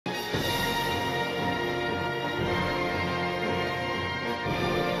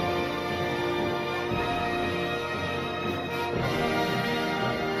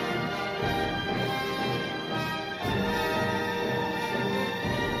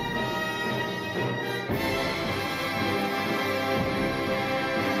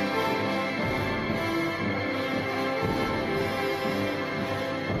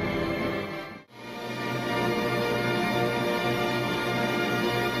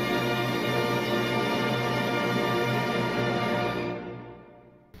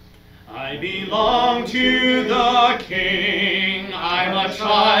belong to the King. I'm a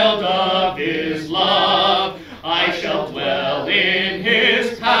child of his love. I shall dwell in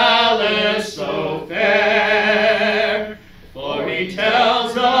his palace so fair. For he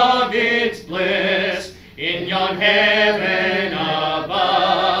tells of its bliss in yon heaven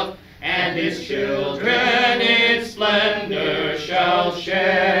above, and his children its splendor shall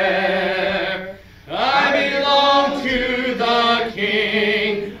share. I belong to the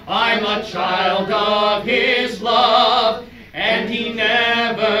King. I'm a child of his love, and he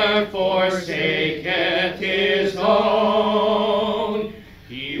never forsaketh his own.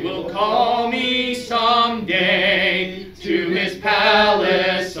 He will call me someday to his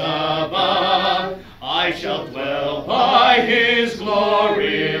palace above. I shall dwell by his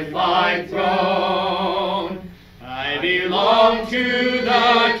glorified throne. I belong to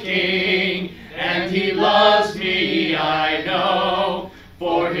the King, and he loves me, I know,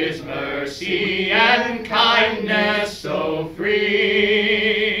 for his mercy and kindness so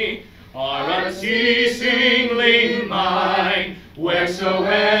free are unceasingly mine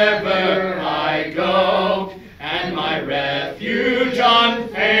wheresoever I go, and my refuge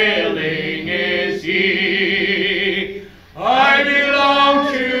unfailing is he. I belong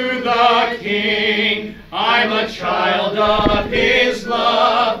to the King. I'm a child of his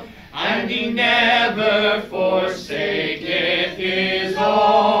love, and he never forsaketh his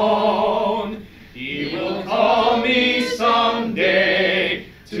own. He will call me someday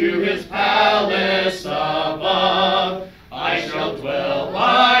to his palace above. I shall dwell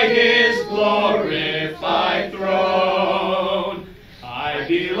by his glorified throne. I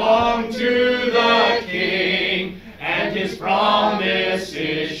belong to the King, and his promise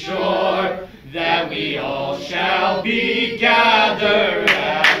is sure that we all shall be gathered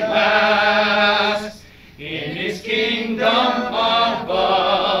at last in his kingdom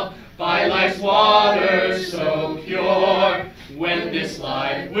above, by life's waters so pure, when this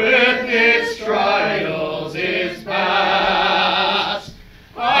life with its trials is past.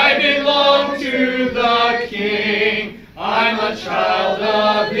 I belong to the King. I'm a child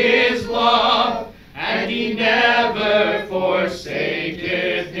of his love, and he never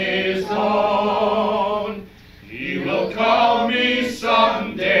forsaketh his own. He will call me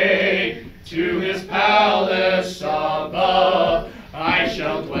someday to his palace above. I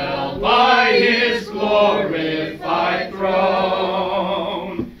shall dwell by his glorified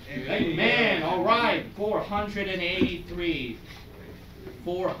throne. Amen. All right, 483.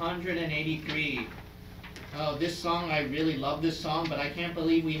 483. Oh, this song, I really love this song, but I can't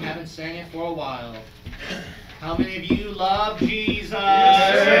believe we haven't sang it for a while. How many of you love Jesus?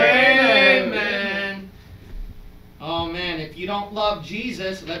 Yes. Amen. Oh man, if you don't love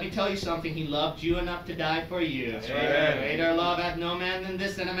Jesus, let me tell you something. He loved you enough to die for you. Amen. Greater love hath no man than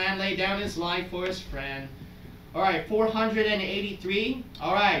this, that a man lay down his life for his friend. All right, 483.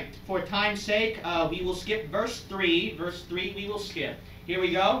 All right, for time's sake, we will skip verse 3. Verse 3 we will skip. Here we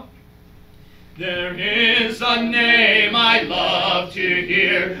go. There is a name I love to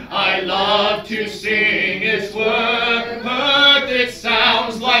hear, I love to sing its word. It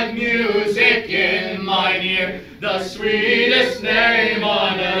sounds like music in mine ear, the sweetest name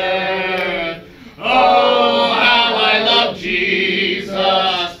on earth. Oh, how I love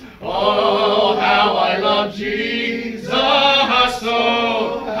Jesus! Oh, how I love Jesus!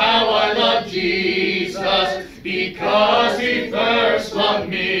 Oh, how I love Jesus, because he first loved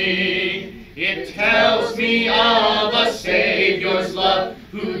me. It tells me of a Savior's love,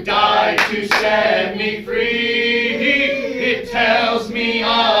 who died to set me free. It tells me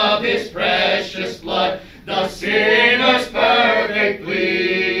of his precious blood, the sinner's perfect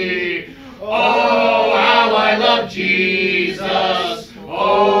plea. Oh, how I love Jesus!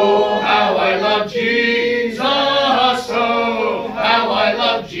 Oh, how I love Jesus! Oh, how I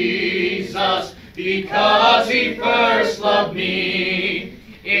love Jesus, because he first loved me.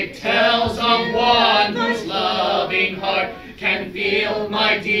 It tells of one whose loving heart can feel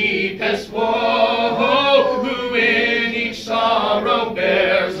my deepest woe, who in each sorrow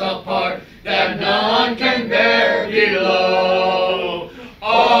bears a part that none can bear below.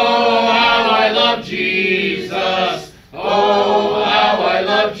 Oh, how I love Jesus! Oh, how I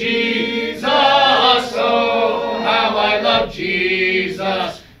love Jesus! Oh, how I love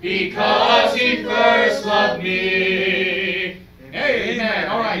Jesus, because he first loved me. Amen.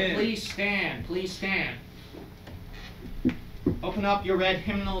 All right, please stand. Please stand. Open up your red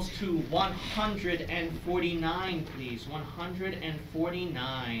hymnals to 149, please.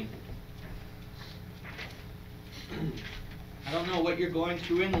 149. I don't know what you're going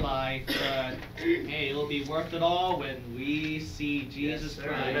through in life, but hey, it'll be worth it all when we see Jesus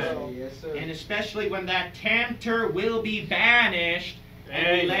Christ. Yes, sir. And especially when that tempter will be banished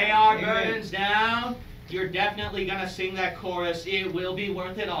and we lay our burdens down, you're definitely going to sing that chorus. It will be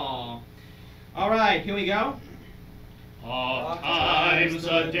worth it all. All right, here we go. Oft times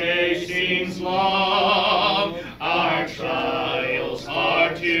a day seems long, our trials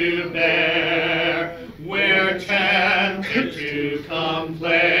hard to bear. We're tempted to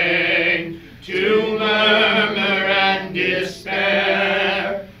complain, to murmur and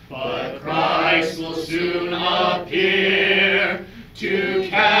despair. But Christ will soon appear to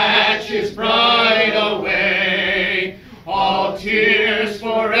catch His bride away. All tears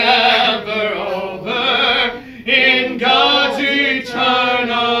forever over in God's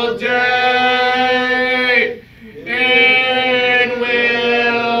eternal day. It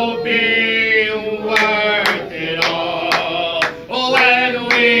will be worth it all when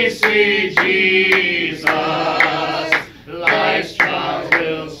we see Jesus. Life's trials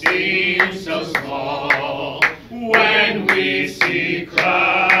will seem so small when we see Christ.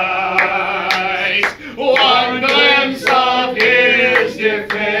 One glimpse of His dear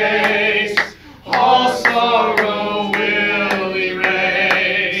face, all sorrow will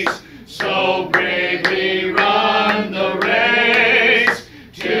erase. So bravely run the race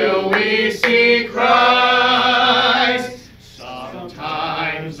till we see Christ.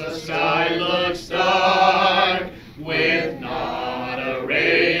 Sometimes the sky looks dark with not a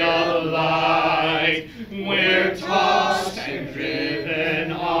ray of light. We're tossed and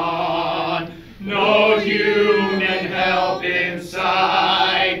driven on, no human help in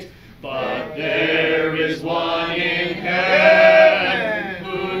sight. But there is one in heaven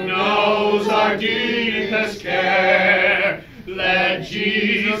who knows our deepest care. Let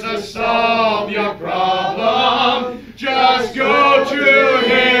Jesus solve your problem. Just go to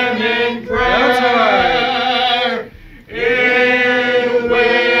Him in prayer. It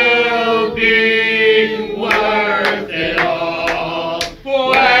will be worth it all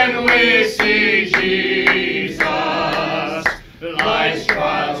when we see Jesus. Life's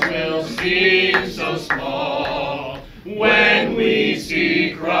trials will seem so small when we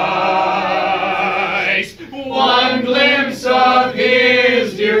see Christ. One glimpse of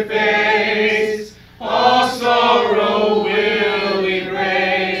His dear face, all sorrow will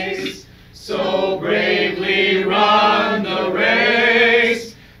erase. So bravely run the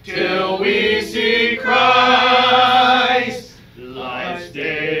race till we see Christ. Life's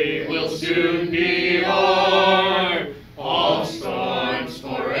day will soon be o'er, all storms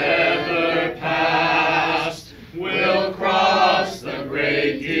forever past. We'll cross the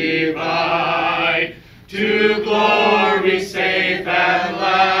great divide to glory safe at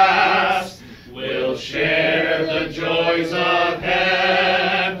last. We'll share the joys of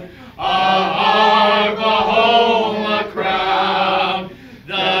heaven, a harp, a home, a crown.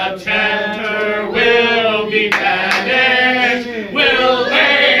 The tempter will be banished, we'll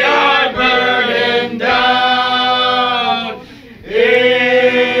lay our burden down.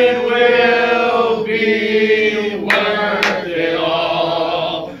 It will be worth it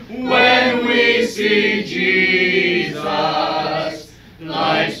all when we see Jesus.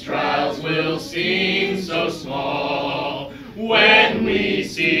 Life's trials will seem so small when we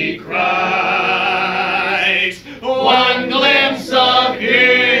see Christ. One glimpse of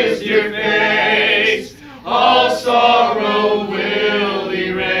His dear face, all sorrow will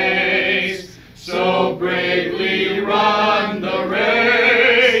erase. So bravely run the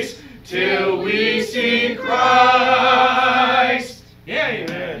race till we see Christ. Yeah,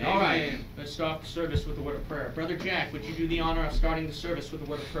 amen. All right. Let's start the service with a word of prayer. Brother Jack, would you do the honor of starting the service with a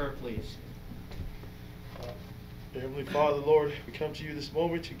word of prayer, please? Dear Heavenly Father, Lord, we come to you this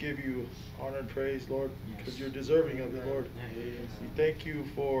moment to give you honor and praise, Lord, because you're deserving of it, Lord. We thank you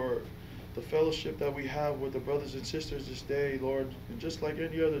for the fellowship that we have with the brothers and sisters this day, Lord. And just like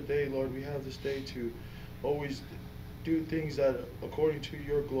any other day, Lord, we have this day to always do things that according to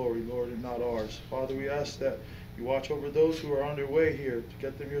your glory, Lord, and not ours. Father, we ask that you watch over those who are on their way here to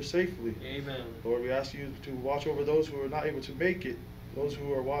get them here safely. Amen. Lord, we ask you to watch over those who are not able to make it, those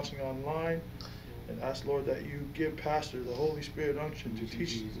who are watching online. And ask, Lord, that you give Pastor the Holy Spirit unction to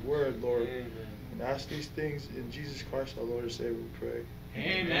teach the word, Lord. Amen. And ask these things in Jesus Christ, our Lord and Savior, we pray.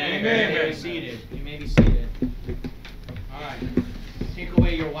 Amen. Amen. You may be seated. You may be seated. All right. Take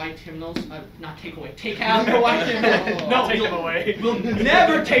away your white hymnals. Not take away. Take out your white hymnals. No, Take them away. We'll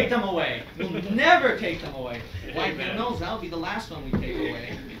never take them away. We'll never take them away. White hymnals, that'll be the last one we take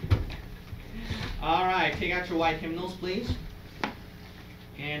away. All right. Take out your white hymnals, please.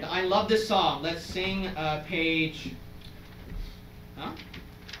 And I love this song. Let's sing page Huh?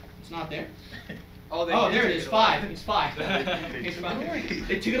 It's not there? Oh, There it is. 5. It's 5. It's 5.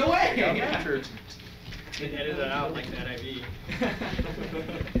 They took it away. Yeah. They edited it out like that IV.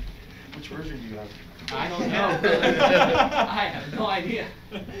 Which version do you have? I don't know. I have no idea.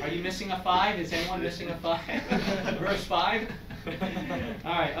 Are you missing a 5? Is anyone missing a 5? Verse 5?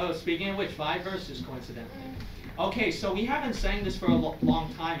 All right. Oh, speaking of which, 5 verses, coincidentally. Okay, so we haven't sang this for a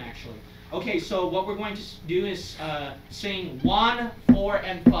long time, actually. Okay, so what we're going to do is sing 1, 4,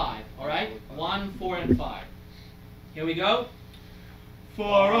 and 5. All right? 1, 4, and 5. Here we go.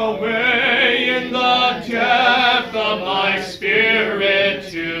 Far away in the depth of my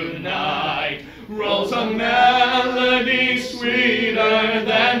spirit tonight rolls a melody sweeter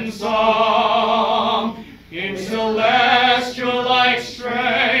than song. In celestial like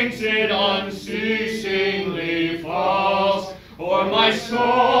strength it unceasingly falls o'er my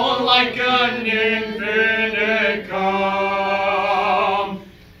soul like an infinite calm.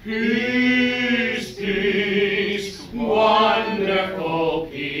 Peace, peace, wonderful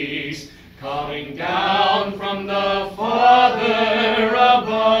peace, coming down from the Father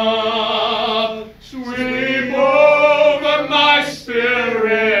above. Sweep over my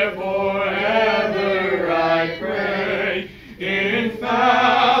spirit forever, I pray, in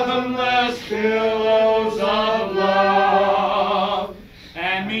fathomless billows of love.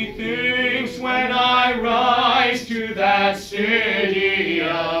 And methinks when I rise to that city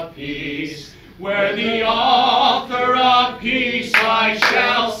of peace, where the author of peace I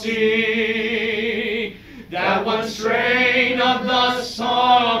shall see, that one strain of the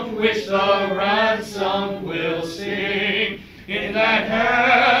song which the ransomed will sing, in that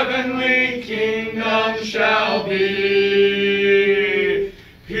heavenly kingdom shall be.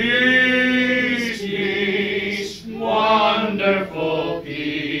 Peace, peace, wonderful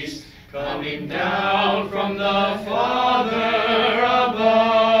peace, coming down from the Father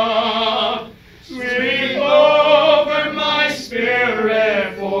above. Sweep over my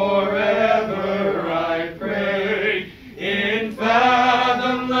spirit forever, I pray, in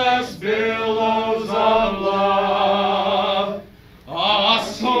fathomless billows of love. Ah,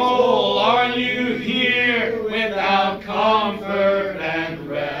 soul, are you here without comfort and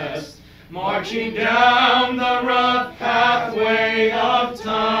rest, marching down the rough pathway of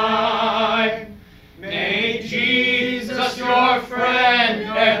time? May Jesus, your friend,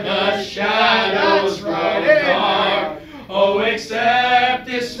 ere the shadows grow dark, oh, accept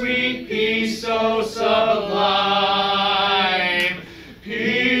this sweet peace so sublime.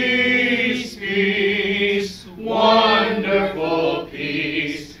 Peace, peace, wonderful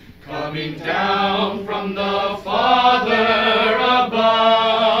peace, coming down from the Father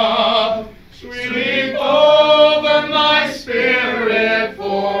above. Sweep over my spirit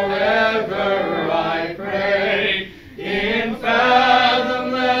forever, I pray, in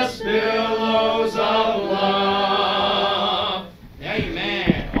fathomless billows of love.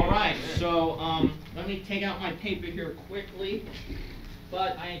 Amen. All right. So let me take out my paper here quickly.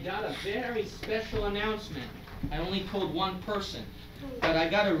 But I got a very special announcement. I only told one person, but I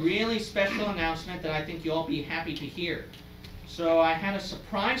got a really special announcement that I think you'll all be happy to hear. So I had a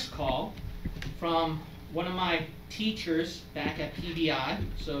surprise call from one of my teachers back at PBI.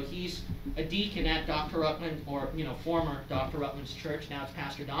 So he's a deacon at Dr. Rutland, or former Dr. Rutland's church. Now it's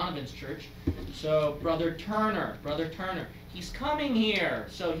Pastor Donovan's church. So Brother Turner, he's coming here.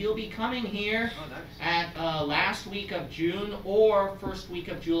 So he'll be coming here at last week of June or first week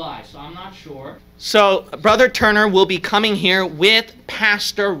of July. So I'm not sure. So Brother Turner will be coming here with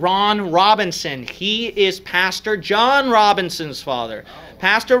Pastor Ron Robinson. He is Pastor John Robinson's father.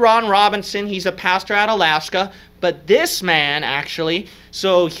 Pastor Ron Robinson, he's a pastor out of Alaska. But this man, actually,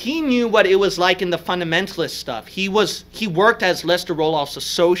 so he knew what it was like in the fundamentalist stuff. He worked as Lester Roloff's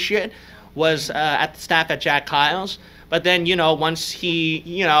associate, was at the staff at Jack Kyle's. But then, once he,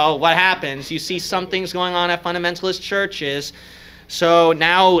 what happens? You see some things going on at fundamentalist churches. So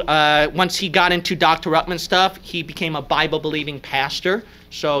now, once he got into Dr. Ruckman stuff, he became a Bible-believing pastor.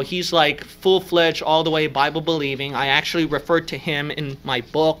 So he's like full-fledged, all the way Bible-believing. I actually referred to him in my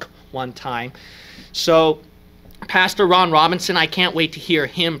book one time. So Pastor Ron Robinson, I can't wait to hear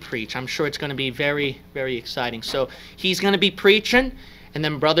him preach. I'm sure it's going to be very, very exciting. So he's going to be preaching, and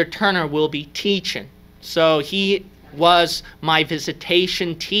then Brother Turner will be teaching. So he was my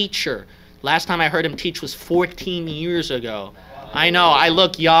visitation teacher. Last time I heard him teach was 14 years ago. I know, I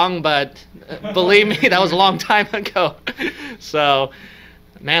look young, but believe me, that was a long time ago. So,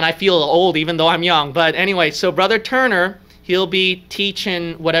 man, I feel old even though I'm young. But anyway, so Brother Turner, he'll be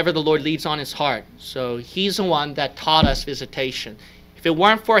teaching whatever the Lord leads on his heart. So he's the one that taught us visitation. If it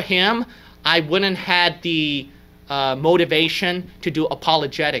weren't for him, I wouldn't had the motivation to do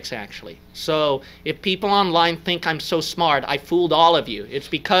apologetics, actually. So if people online think I'm so smart, I fooled all of you. It's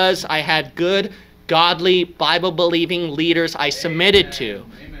because I had good, godly, Bible-believing leaders I submitted to.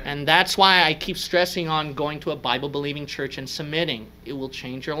 And that's why I keep stressing on going to a Bible-believing church and submitting. It will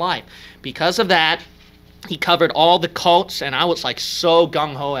change your life. Because of that, he covered all the cults, and I was like so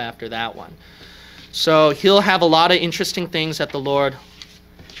gung-ho after that one. So he'll have a lot of interesting things that the Lord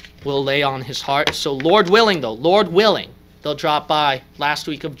will lay on his heart. So Lord willing, though, Lord willing, they'll drop by last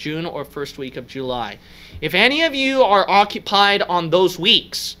week of June or first week of July. If any of you are occupied on those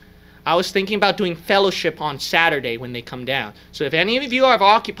weeks, I was thinking about doing fellowship on Saturday when they come down. So if any of you are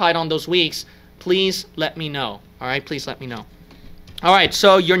occupied on those weeks, please let me know. All right, please let me know. All right,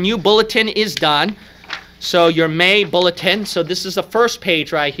 so your new bulletin is done. So your May bulletin, so this is the first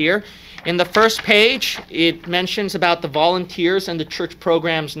page right here. In the first page, it mentions about the volunteers and the church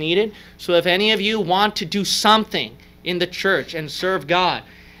programs needed. So if any of you want to do something in the church and serve God,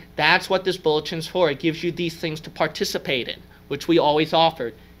 that's what this bulletin's for. It gives you these things to participate in, which we always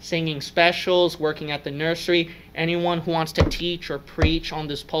offered. Singing specials, working at the nursery, anyone who wants to teach or preach on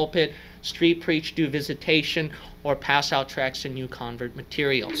this pulpit, street preach, do visitation, or pass out tracts and new convert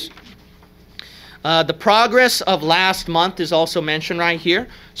materials. The progress of last month is also mentioned right here.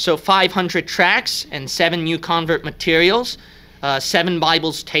 So 500 tracts and 7 new convert materials, 7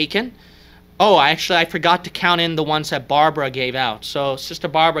 Bibles taken. Oh, actually, I forgot to count in the ones that Barbara gave out. So Sister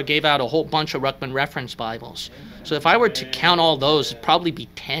Barbara gave out a whole bunch of Ruckman Reference Bibles. So if I were to count all those, it'd probably be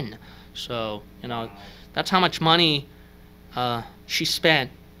 10. So, you know, that's how much money she spent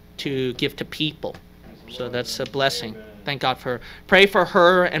to give to people. So that's a blessing. Thank God for her. Pray for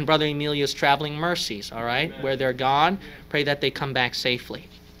her and Brother Emilio's traveling mercies, all right? Where they're gone, pray that they come back safely.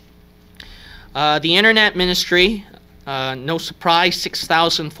 The internet ministry, no surprise,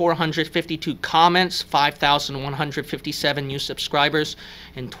 6,452 comments, 5,157 new subscribers,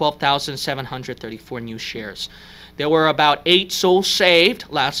 and 12,734 new shares. There were about 8 souls saved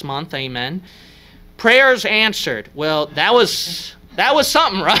last month, amen. Prayers answered. Well, that was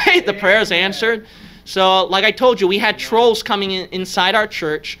something, right? The prayers answered. So, like I told you, we had trolls coming inside our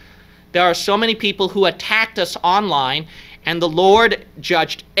church. There are so many people who attacked us online, and the Lord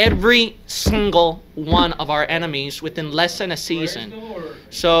judged every single one of our enemies within less than a season.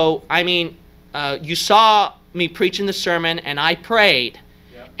 So, I mean, you saw me preaching the sermon, and I prayed,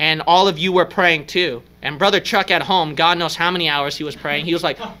 and all of you were praying too. And Brother Chuck at home, God knows how many hours he was praying. He was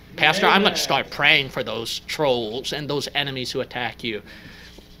like, Pastor, I'm going to start praying for those trolls and those enemies who attack you.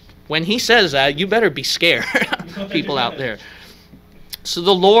 When he says that, you better be scared, people out there. So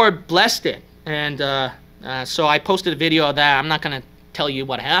the Lord blessed it. And so I posted a video of that. I'm not going to tell you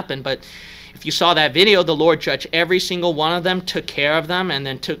what happened, but if you saw that video, the Lord judged every single one of them, took care of them, and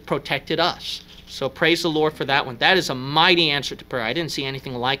then protected us. So praise the Lord for that one. That is a mighty answer to prayer. I didn't see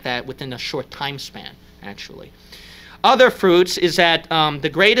anything like that within a short time span, actually. Other fruits is that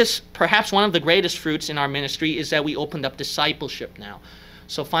perhaps one of the greatest fruits in our ministry is that we opened up discipleship now.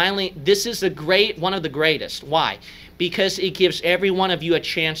 So finally, this is one of the greatest. Why? Because it gives every one of you a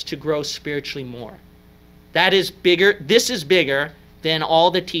chance to grow spiritually more. That is bigger. This is bigger than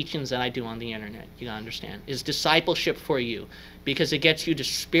all the teachings that I do on the internet. You gotta understand. Is discipleship for you, because it gets you to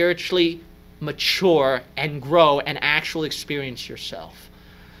spiritually mature and grow and actually experience yourself.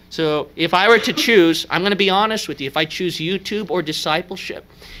 So if I were to choose, I'm going to be honest with you, if I choose YouTube or discipleship,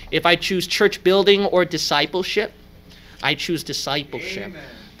 if I choose church building or discipleship, I choose discipleship. Amen.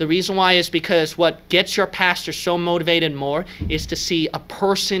 The reason why is because what gets your pastor so motivated more is to see a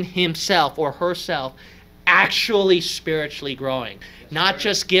person himself or herself actually spiritually growing. That's not right.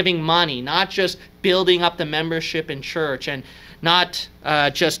 Just giving money, not just building up the membership in church, and not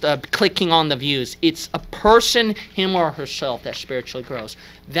just clicking on the views. It's a person, him or herself, that spiritually grows.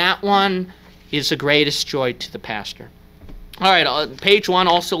 That one is the greatest joy to the pastor. All right, page 1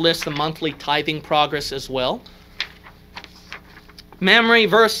 also lists the monthly tithing progress as well. Memory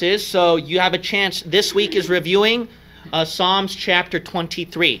verses, so you have a chance. This week is reviewing Psalms chapter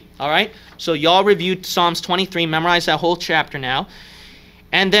 23. All right, so y'all reviewed Psalms 23, memorize that whole chapter now.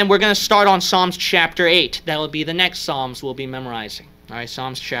 And then we're going to start on Psalms chapter 8. That will be the next Psalms we'll be memorizing. All right,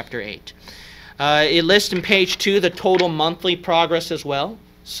 Psalms chapter 8. It lists in page 2 the total monthly progress as well.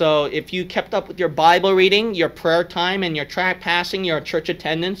 So if you kept up with your Bible reading, your prayer time, and your tract passing, your church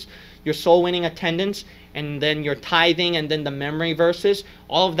attendance, your soul winning attendance, and then your tithing, and then the memory verses,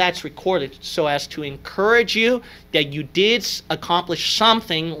 all of that's recorded so as to encourage you that you did accomplish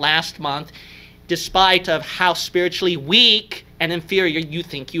something last month despite of how spiritually weak and inferior you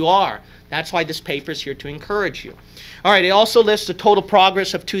think you are. That's why this paper is here to encourage you. All right, it also lists the total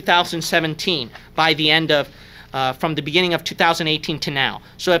progress of 2017 by the end of from the beginning of 2018 to now.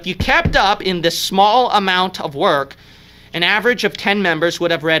 So if you kept up in this small amount of work, an average of 10 members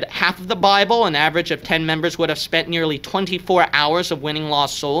would have read half of the Bible. An average of 10 members would have spent nearly 24 hours of winning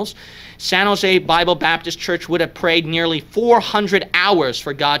lost souls. San Jose Bible Baptist Church would have prayed nearly 400 hours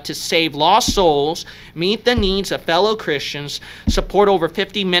for God to save lost souls, meet the needs of fellow Christians, support over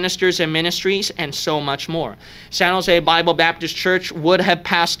 50 ministers and ministries, and so much more. San Jose Bible Baptist Church would have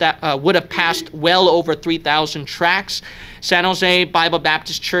passed well over 3,000 tracts. San Jose Bible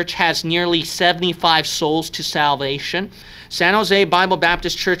Baptist Church has nearly 75 souls to salvation. San Jose Bible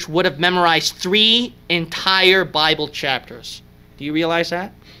Baptist Church would have memorized 3 entire Bible chapters. Do you realize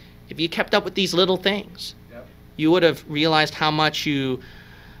that? If you kept up with these little things, you would have realized how much you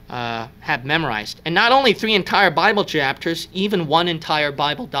have memorized. And not only 3 entire Bible chapters, even 1 entire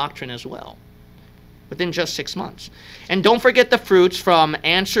Bible doctrine as well, within just 6 months. And don't forget the fruits from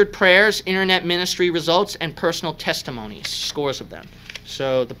answered prayers, internet ministry results, and personal testimonies, scores of them.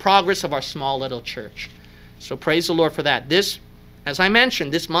 So the progress of our small little church. So praise the Lord for that. This, as I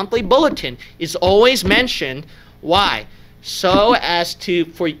mentioned, this monthly bulletin is always mentioned. Why? So as to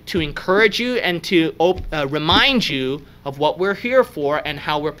encourage you and to remind you of what we're here for and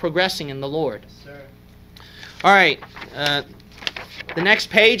how we're progressing in the Lord. Yes, sir. All right. The next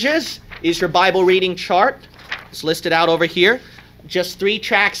pages is your Bible reading chart. It's listed out over here. Just 3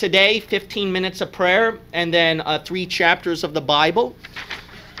 tracts a day, 15 minutes of prayer, and then 3 chapters of the Bible.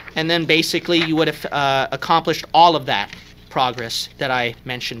 And then basically you would have accomplished all of that progress that I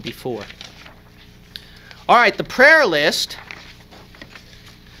mentioned before. All right, the prayer list.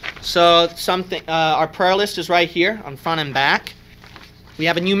 So our prayer list is right here on front and back. We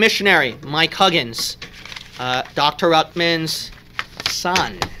have a new missionary, Mike Huggins, Dr. Ruckman's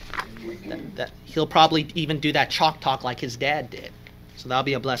son. He'll probably even do that chalk talk like his dad did. So that'll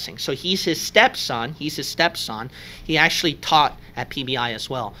be a blessing. So he's his stepson. He actually taught at PBI as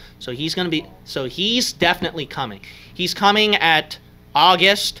well. So he's definitely coming. He's coming at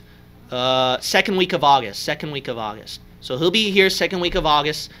August. Second week of August. So he'll be here second week of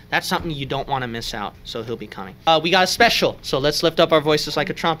August. That's something you don't want to miss out. So he'll be coming. We got a special. So let's lift up our voices like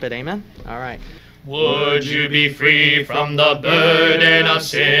a trumpet. Amen. All right. Would you be free from the burden of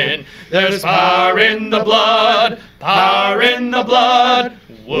sin? There's power in the blood, power in the blood.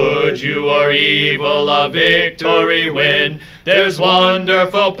 Would you or evil a victory win? There's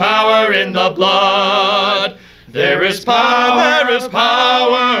wonderful power in the blood. There is power,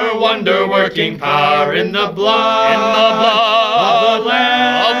 wonder-working power in the blood, of the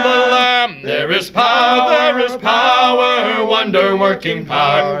Lamb. There is power, wonder-working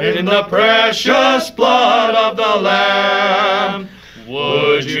power in the precious blood of the Lamb.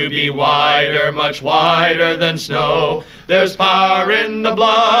 Would you be whiter, much whiter than snow? There's power in the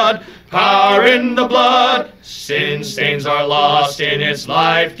blood, power in the blood. Sin stains are lost in its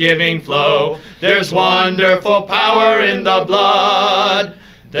life-giving flow. There's wonderful power in the blood.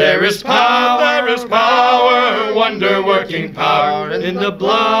 There is power, wonder-working power in the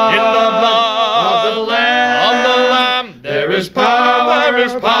blood, of the Lamb. There is power,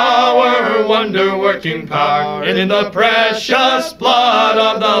 wonder-working power in the precious blood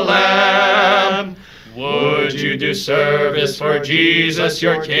of the Lamb. Would you do service for Jesus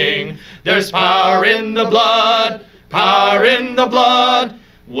your King? There's power in the blood, power in the blood.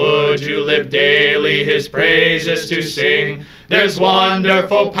 Would you live daily his praises to sing? There's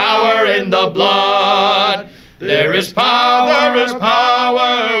wonderful power in the blood. There is power,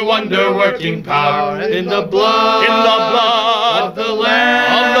 wonder-working power in the blood, of the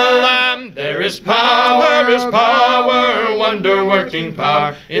Lamb. There is power, wonder-working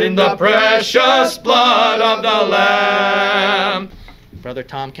power in the precious blood of the Lamb. Brother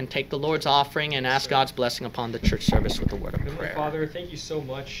Tom can take the Lord's offering and ask God's blessing upon the church service with the word of Heavenly prayer. Father, thank you so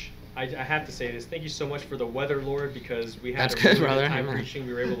much. I have to say this. Thank you so much for the weather, Lord, because we had That's a good, really brother. good time Amen. preaching.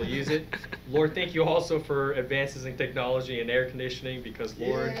 We were able to use it. Lord, thank you also for advances in technology and air conditioning, because,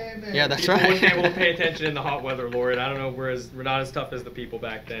 Lord, Yeah, that's people right. weren't able to pay attention in the hot weather, Lord. I don't know, we're not as tough as the people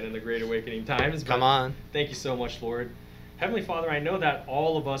back then in the Great Awakening times. But Come on. Thank you so much, Lord. Heavenly Father, I know that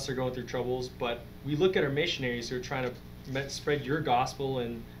all of us are going through troubles, but we look at our missionaries who are trying to spread your gospel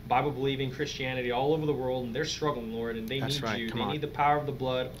and Bible-believing Christianity all over the world, and they're struggling, Lord, and they That's need right. you. Come They on. need the power of the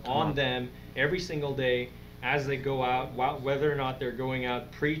blood on them every single day as they go out, whether or not they're going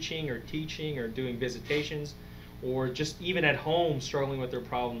out preaching or teaching or doing visitations, or just even at home struggling with their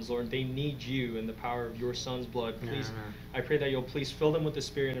problems, Lord. They need you and the power of your Son's blood. Please, I pray that you'll please fill them with the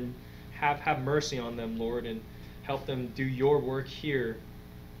Spirit and have mercy on them, Lord, and help them do your work here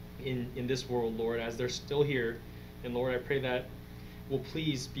in this world, Lord, as they're still here. And Lord, I pray that we'll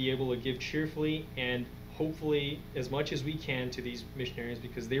please be able to give cheerfully and hopefully as much as we can to these missionaries,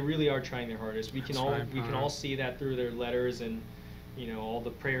 because they really are trying their hardest. We can all see that through their letters and all the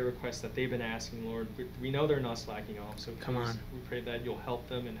prayer requests that they've been asking, Lord. We know they're not slacking off, so Come on. we pray that you'll help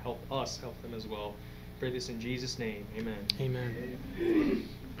them and help us help them as well. Pray this in Jesus' name. Amen. Amen.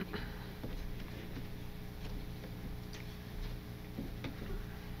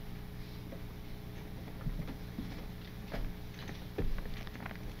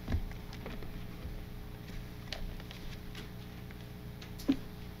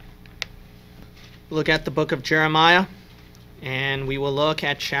 Look at the book of Jeremiah, and we will look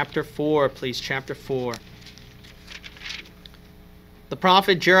at chapter 4, please, chapter 4. The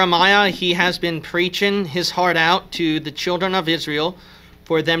prophet Jeremiah, he has been preaching his heart out to the children of Israel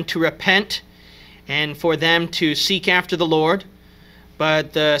for them to repent and for them to seek after the Lord.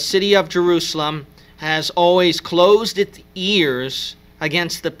 But the city of Jerusalem has always closed its ears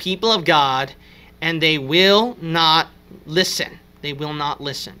against the people of God, and they will not listen. They will not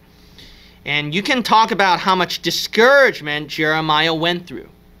listen. And you can talk about how much discouragement Jeremiah went through.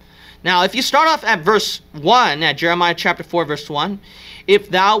 Now, if you start off at verse 1, at Jeremiah chapter 4, verse 1, if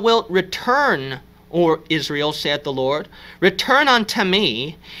thou wilt return, O Israel, saith the Lord, return unto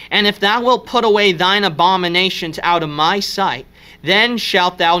me, and if thou wilt put away thine abominations out of my sight, then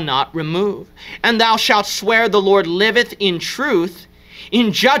shalt thou not remove. And thou shalt swear the Lord liveth in truth,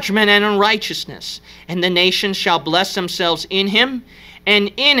 in judgment and in righteousness. And the nations shall bless themselves in him,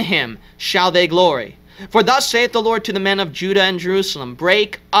 and in him shall they glory. For thus saith the Lord to the men of Judah and Jerusalem,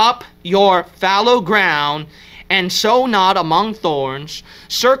 break up your fallow ground, and sow not among thorns.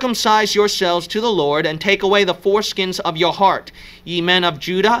 Circumcise yourselves to the Lord, and take away the foreskins of your heart, ye men of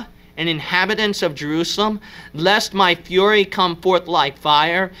Judah and inhabitants of Jerusalem, lest my fury come forth like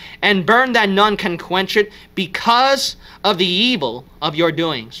fire, and burn that none can quench it, because of the evil of your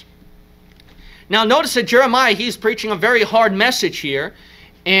doings. Now notice that Jeremiah, he's preaching a very hard message here,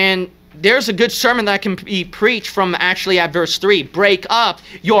 and there's a good sermon that can be preached from actually at verse 3. Break up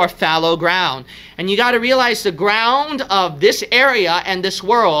your fallow ground. And you got to realize the ground of this area and this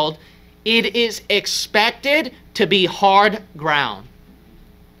world, it is expected to be hard ground.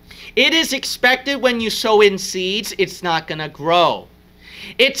 It is expected when you sow in seeds, it's not going to grow.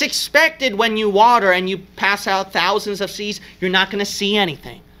 It's expected when you water and you pass out thousands of seeds, you're not going to see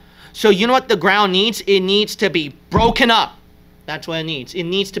anything. So you know what the ground needs? It needs to be broken up. That's what it needs. It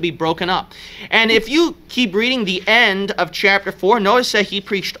needs to be broken up. And if you keep reading the end of chapter 4, notice that he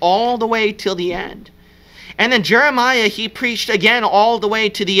preached all the way till the end. And then Jeremiah, he preached again all the way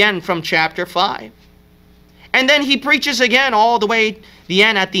to the end from chapter 5. And then he preaches again all the way to the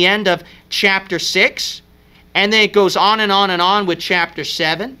end at the end of chapter 6. And then it goes on and on and on with chapter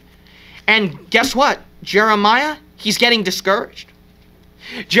 7. And guess what? Jeremiah, he's getting discouraged.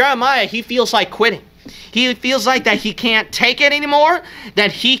 Jeremiah, he feels like quitting. He feels like that he can't take it anymore,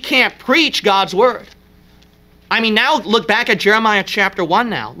 that he can't preach God's word. I mean, now look back at Jeremiah chapter 1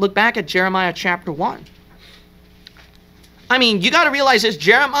 now. Look back at Jeremiah chapter 1. I mean, you got to realize this.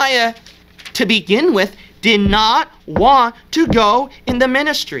 Jeremiah, to begin with, did not want to go in the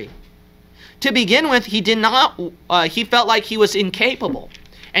ministry. To begin with, he felt like he was incapable.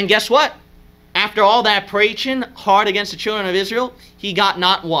 And guess what? After all that preaching hard against the children of Israel, he got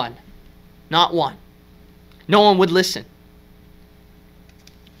not one. Not one. No one would listen.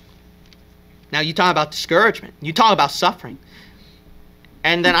 Now you talk about discouragement. You talk about suffering.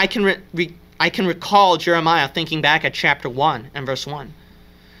 And then I can recall Jeremiah thinking back at chapter 1 and verse 1.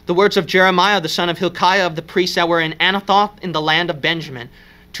 The words of Jeremiah, the son of Hilkiah, of the priests that were in Anathoth in the land of Benjamin,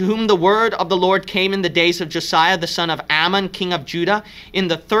 to whom the word of the Lord came in the days of Josiah, the son of Ammon, king of Judah, in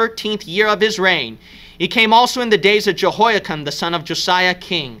the 13th year of his reign. It came also in the days of Jehoiakim, the son of Josiah,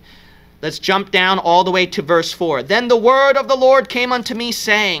 king. Let's jump down all the way to verse 4. Then the word of the Lord came unto me,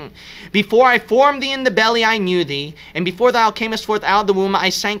 saying, Before I formed thee in the belly I knew thee, and before thou camest forth out of the womb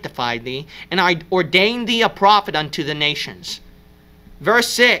I sanctified thee, and I ordained thee a prophet unto the nations. Verse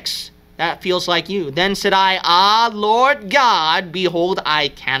 6. That feels like you. Then said I, Ah, Lord God, behold, I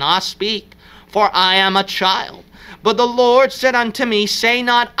cannot speak, for I am a child. But the Lord said unto me, Say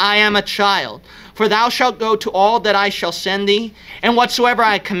not, I am a child, for thou shalt go to all that I shall send thee, and whatsoever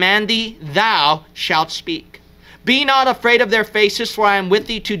I command thee, thou shalt speak. Be not afraid of their faces, for I am with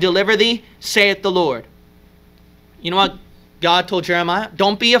thee to deliver thee, saith the Lord. You know what God told Jeremiah?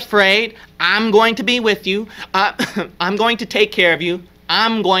 Don't be afraid. I'm going to be with you. I'm going to take care of you.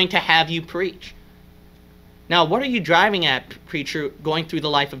 I'm going to have you preach. Now, what are you driving at, preacher, going through the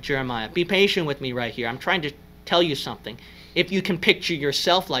life of Jeremiah? Be patient with me right here. I'm trying to tell you something. If you can picture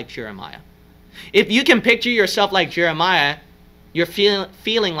yourself like Jeremiah. If you can picture yourself like Jeremiah, you're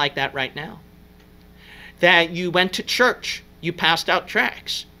feeling like that right now. that you went to church, you passed out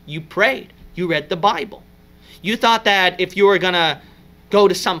tracts, you prayed, you read the Bible. You thought that if you were going to go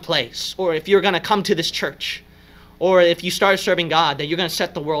to some place, or if you're going to come to this church, or if you started serving God, that you're going to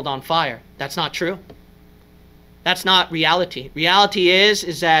set the world on fire. That's not true. That's not reality. Reality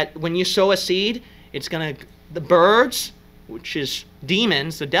is that when you sow a seed, the birds, which is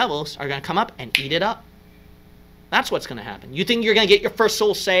demons, the devils, are going to come up and eat it up. That's what's going to happen. You think you're going to get your first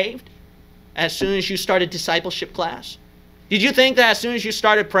soul saved as soon as you started discipleship class? Did you think that as soon as you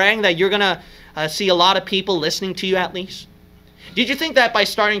started praying that you're going to see a lot of people listening to you at least? Did you think that by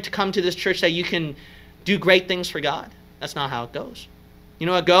starting to come to this church that you can do great things for God? That's not how it goes. You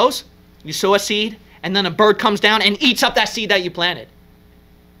know how it goes? You sow a seed, and then a bird comes down and eats up that seed that you planted.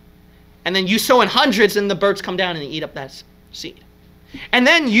 And then you sow in hundreds, and the birds come down and eat up that seed. And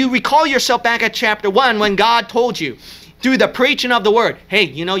then you recall yourself back at chapter 1 when God told you through the preaching of the word, hey,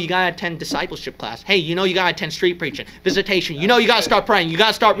 you know you got to attend discipleship class. Hey, you know you got to attend street preaching, visitation. You know you got to start praying. You got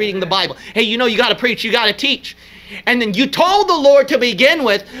to start reading the Bible. Hey, you know you got to preach. You got to teach. And then you told the Lord to begin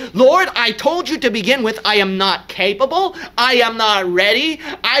with, Lord, I told you to begin with, I am not capable. I am not ready.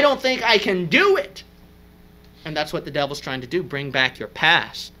 I don't think I can do it. And that's what the devil's trying to do, bring back your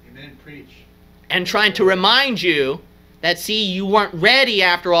past. Amen. Preach. And trying to remind you that, see, you weren't ready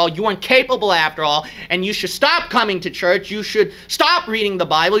after all, you weren't capable after all, and you should stop coming to church, you should stop reading the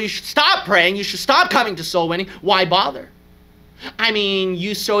Bible, you should stop praying, you should stop coming to soul winning. Why bother? I mean,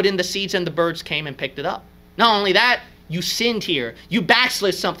 you sowed in the seeds and the birds came and picked it up. Not only that, you sinned here. You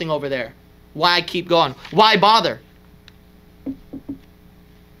backslid something over there. Why keep going? Why bother?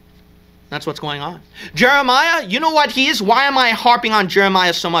 That's what's going on. Jeremiah, you know what he is? Why am I harping on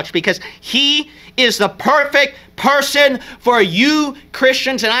Jeremiah so much? Because he is the perfect person for you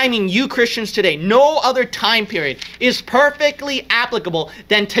Christians, and I mean you Christians today. No other time period is perfectly applicable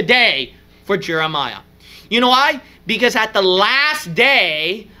than today for Jeremiah. You know why? Because at the last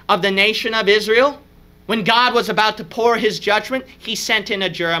day of the nation of Israel, when God was about to pour his judgment, he sent in a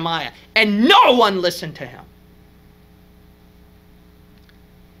Jeremiah, and no one listened to him.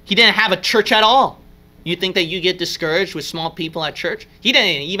 He didn't have a church at all. You think that you get discouraged with small people at church? He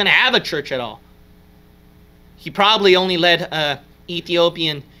didn't even have a church at all. He probably only led an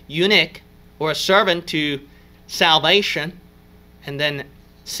Ethiopian eunuch or a servant to salvation and then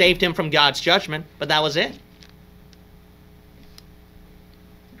saved him from God's judgment, but that was it.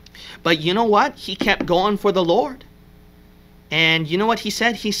 But you know what? He kept going for the Lord. And you know what he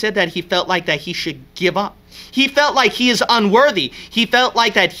said? He said that he felt like that he should give up. He felt like he is unworthy. He felt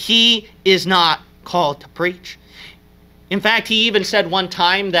like that he is not called to preach. In fact, he even said one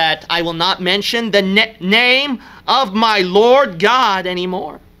time that I will not mention the name of my Lord God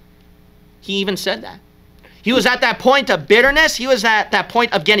anymore. He even said that. He was at that point of bitterness. He was at that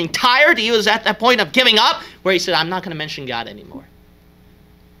point of getting tired. He was at that point of giving up where he said, I'm not going to mention God anymore.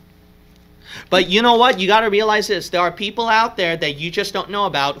 But you know what? You got to realize this. There are people out there that you just don't know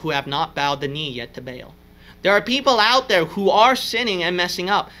about who have not bowed the knee yet to Baal. There are people out there who are sinning and messing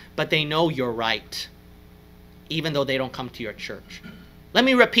up, but they know you're right, even though they don't come to your church. Let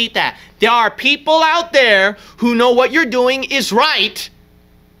me repeat that. There are people out there who know what you're doing is right,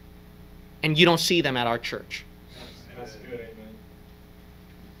 and you don't see them at our church. That's good, amen.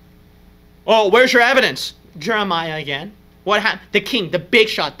 Oh, where's your evidence? Jeremiah again. What happened? The king, the big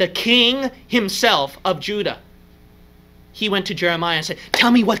shot, the king himself of Judah. He went to Jeremiah and said,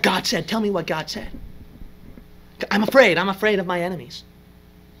 tell me what God said. Tell me what God said. I'm afraid of my enemies.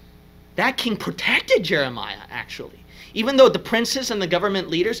 That king protected Jeremiah, actually. Even though the princes and the government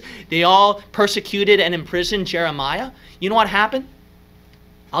leaders, they all persecuted and imprisoned Jeremiah, you know what happened?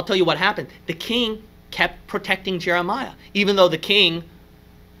 I'll tell you what happened. The king kept protecting Jeremiah, even though the king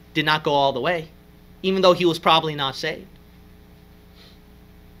did not go all the way, even though he was probably not saved.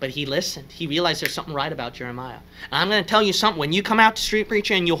 But he listened. He realized there's something right about Jeremiah. And I'm going to tell you something. When you come out to street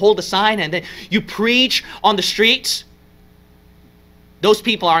preaching and you hold a sign and then you preach on the streets, those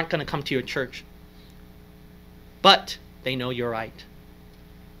people aren't going to come to your church. But they know you're right.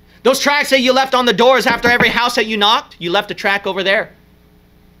 Those tracts that you left on the doors after every house that you knocked, you left a tract over there.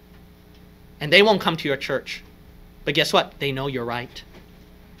 And they won't come to your church. But guess what? They know you're right.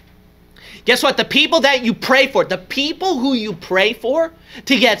 Guess what? The people that you pray for, the people who you pray for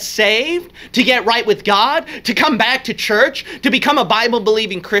to get saved, to get right with God, to come back to church, to become a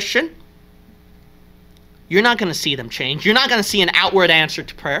Bible-believing Christian, you're not going to see them change. You're not going to see an outward answer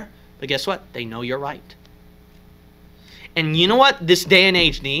to prayer. But guess what? They know you're right. And you know what this day and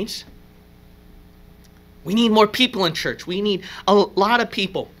age needs? We need more people in church. We need a lot of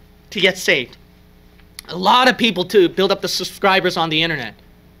people to get saved. A lot of people to build up the subscribers on the internet.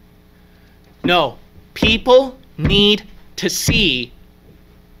 No, People need to see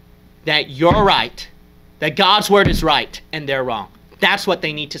that you're right, that God's word is right, and they're wrong. That's what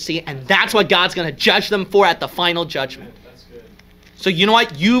they need to see, and that's what God's going to judge them for at the final judgment. That's good. So you know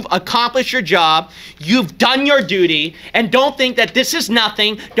what? You've accomplished your job. You've done your duty. And don't think that this is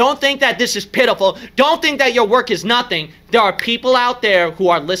nothing. Don't think that this is pitiful. Don't think that your work is nothing. There are people out there who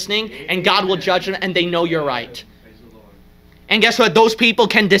are listening, and God will judge them, and they know you're right. And guess what? Those people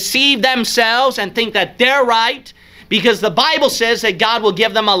can deceive themselves and think that they're right, because the Bible says that God will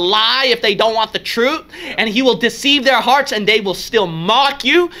give them a lie if they don't want the truth, and He will deceive their hearts, and they will still mock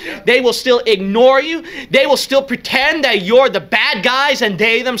you. They will still ignore you. They will still pretend that you're the bad guys and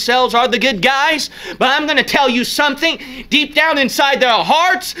they themselves are the good guys. But I'm going to tell you something. Deep down inside their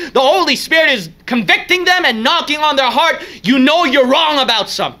hearts, the Holy Spirit is convicting them and knocking on their heart. You know you're wrong about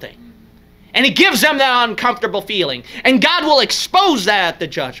something. And He gives them that uncomfortable feeling. And God will expose that at the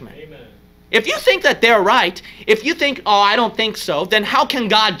judgment. Amen. If you think that they're right, if you think, oh, I don't think so, then how can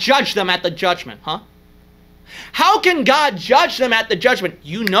God judge them at the judgment, huh? How can God judge them at the judgment?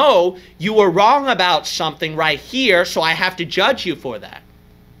 You know you were wrong about something right here, so I have to judge you for that.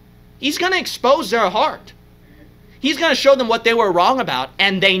 He's going to expose their heart. He's going to show them what they were wrong about,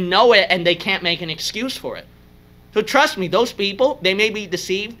 and they know it, and they can't make an excuse for it. So trust me, those people, they may be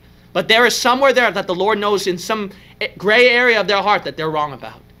deceived, but there is somewhere there that the Lord knows in some gray area of their heart that they're wrong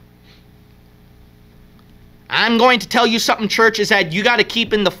about. I'm going to tell you something, church, is that you got to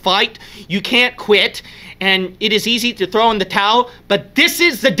keep in the fight. You can't quit. And it is easy to throw in the towel. But this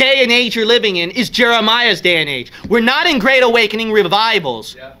is the day and age you're living in, is Jeremiah's day and age. We're not in Great Awakening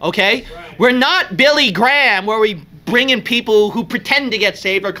revivals, okay? Right. We're not Billy Graham, where we bring in people who pretend to get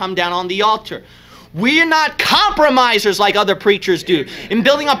saved or come down on the altar. We're not compromisers like other preachers do in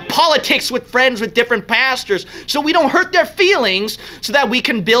building up politics with friends with different pastors so we don't hurt their feelings so that we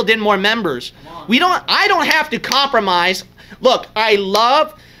can build in more members. I don't have to compromise. Look, I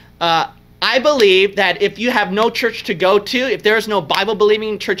believe that if you have no church to go to, if there is no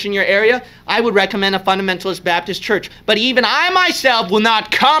Bible-believing church in your area, I would recommend a Fundamentalist Baptist church. But even I myself will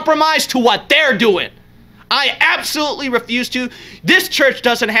not compromise to what they're doing. I absolutely refuse to. This church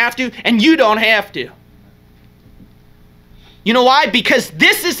doesn't have to, and you don't have to. You know why? Because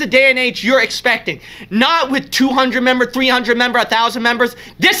this is the day and age you're expecting. Not with 200 members, 300 members, 1,000 members.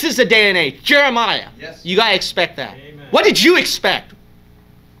 This is the day and age. Jeremiah, Yes. You got to expect that. Amen. What did you expect?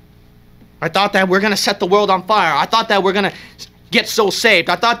 I thought that we're going to set the world on fire. I thought that we're going to get so saved.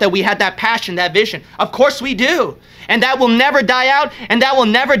 I thought that we had that passion, that vision. Of course we do. And that will never die out, and that will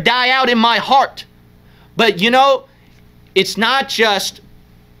never die out in my heart. But you know, it's not just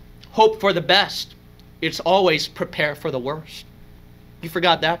hope for the best. It's always prepare for the worst. You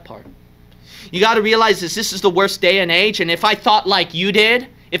forgot that part. You got to realize this is the worst day and age. And if I thought like you did,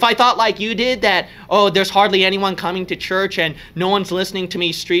 that, oh, there's hardly anyone coming to church and no one's listening to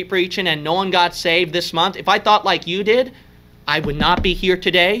me street preaching and no one got saved this month, if I thought like you did, I would not be here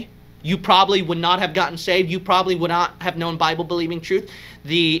today. You probably would not have gotten saved. You probably would not have known Bible-believing truth.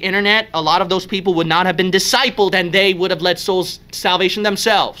 The internet, a lot of those people would not have been discipled, and they would have led souls to salvation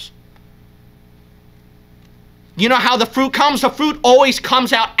themselves. You know how the fruit comes? The fruit always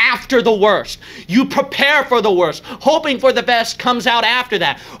comes out after the worst. You prepare for the worst. Hoping for the best comes out after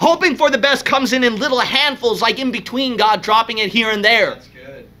that. Hoping for the best comes in little handfuls, like in between, God dropping it here and there. That's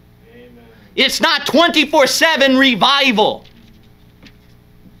good. Amen. It's not 24/7 revival.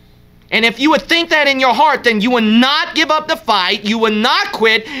 And if you would think that in your heart, then you would not give up the fight, you would not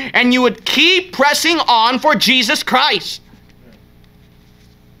quit, and you would keep pressing on for Jesus Christ.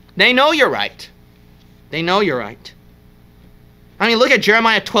 They know you're right. They know you're right. I mean, look at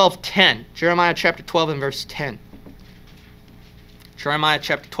Jeremiah 12:10. Jeremiah chapter 12 and verse 10. Jeremiah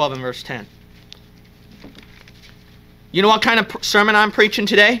chapter 12 and verse 10. You know what kind of sermon I'm preaching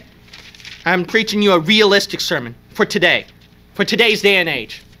today? I'm preaching you a realistic sermon for today. For today's day and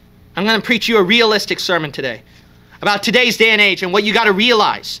age. I'm going to preach you a realistic sermon today about today's day and age and what you got to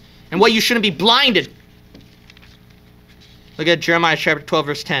realize and what you shouldn't be blinded. Look at Jeremiah chapter 12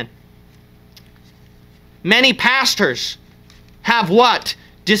 verse 10. Many pastors have what?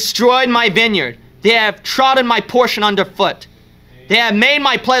 Destroyed my vineyard. They have trodden my portion underfoot. They have made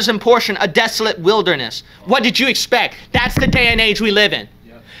my pleasant portion a desolate wilderness. What did you expect? That's the day and age we live in.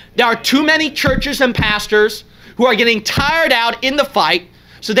 There are too many churches and pastors who are getting tired out in the fight,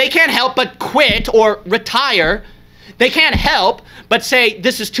 so they can't help but quit or retire. They can't help but say,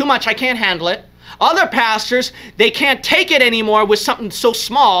 this is too much, I can't handle it. Other pastors, they can't take it anymore with something so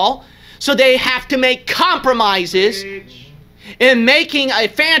small, so they have to make compromises in making a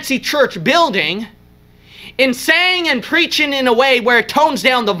fancy church building, in saying and preaching in a way where it tones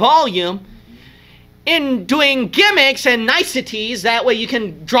down the volume, in doing gimmicks and niceties, that way you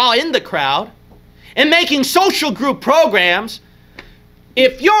can draw in the crowd, and making social group programs,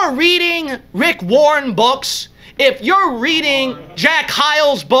 if you're reading Rick Warren books, if you're reading Jack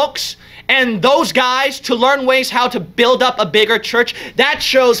Hyles books, and those guys to learn ways how to build up a bigger church, that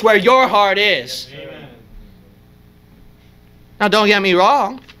shows where your heart is. Amen. Now, don't get me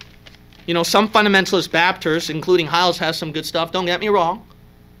wrong. You know, some fundamentalist Baptists, including Hyles, has some good stuff. Don't get me wrong.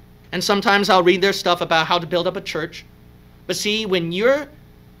 And sometimes I'll read their stuff about how to build up a church. But see, when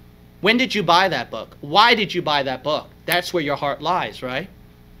did you buy that book? Why did you buy that book? That's where your heart lies, right?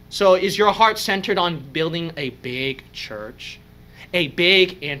 So is your heart centered on building a big church? A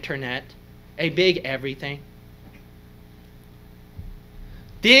big internet? A big everything?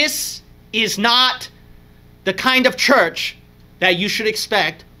 This is not the kind of church that you should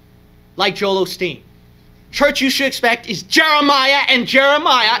expect like Joel Osteen. Church you should expect is Jeremiah and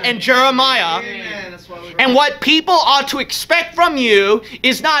Jeremiah and Jeremiah. Amen. That's why And what people ought to expect from you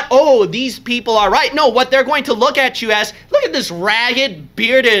is not, oh, these people are right. No, what they're going to look at you as, look at this ragged,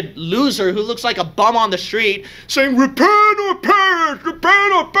 bearded loser who looks like a bum on the street saying, repent or perish,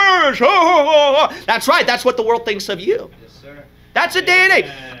 repent or perish. Ha, ha, ha, ha. That's right. That's what the world thinks of you. Yes, sir. That's a day and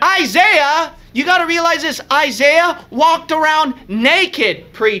age. Isaiah, you got to realize this. Isaiah walked around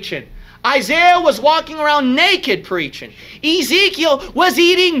naked preaching. Isaiah was walking around naked preaching. Ezekiel was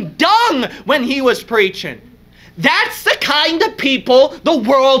eating dung when he was preaching. That's the kind of people the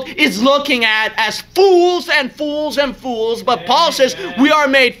world is looking at as fools and fools and fools. But Paul says we are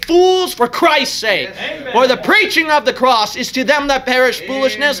made fools for Christ's sake. Amen. For the preaching of the cross is to them that perish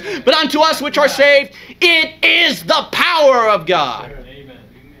foolishness, but unto us which are saved, it is the power of God. Amen.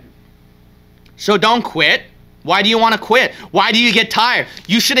 So don't quit. Why do you want to quit? Why do you get tired?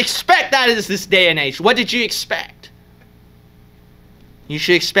 You should expect that is this day and age. What did you expect? You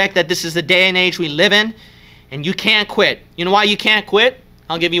should expect that this is the day and age we live in, and you can't quit. You know why you can't quit?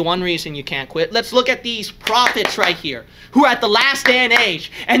 I'll give you one reason you can't quit. Let's look at these prophets right here who are at the last day and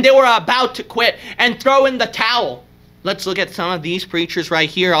age, and they were about to quit and throw in the towel. Let's look at some of these preachers right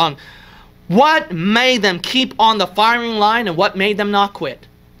here on what made them keep on the firing line and what made them not quit.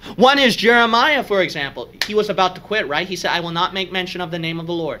 One is Jeremiah, for example. He was about to quit, right? He said, I will not make mention of the name of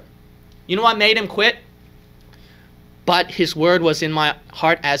the Lord. You know what made him quit? But his word was in my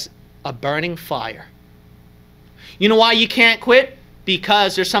heart as a burning fire. You know why you can't quit?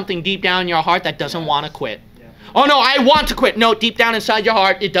 Because there's something deep down in your heart that doesn't want to quit. Yeah. Oh no, I want to quit. No, deep down inside your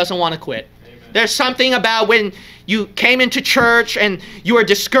heart, it doesn't want to quit. Amen. There's something about when you came into church and you were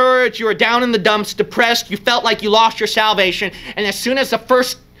discouraged, you were down in the dumps, depressed, you felt like you lost your salvation, and as soon as the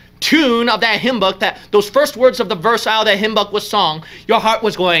first tune of that hymn book, those first words of the verse out of that hymn book was sung, your heart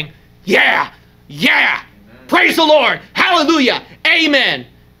was going, yeah, yeah, amen. Praise the Lord, hallelujah, amen.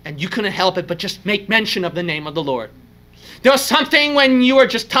 And you couldn't help it but just make mention of the name of the Lord. There was something when you were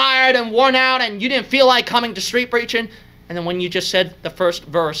just tired and worn out and you didn't feel like coming to street preaching, and then when you just said the first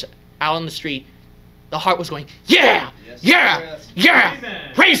verse out on the street, the heart was going, yeah, Yes, yeah, yes. yeah,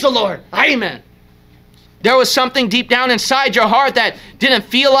 Amen. praise the Lord, amen. There was something deep down inside your heart that didn't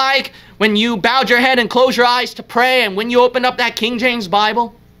feel like when you bowed your head and closed your eyes to pray, and when you opened up that King James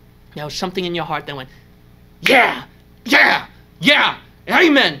Bible, there was something in your heart that went, yeah, yeah, yeah,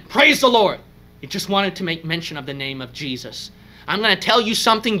 amen, praise the Lord. It just wanted to make mention of the name of Jesus. I'm going to tell you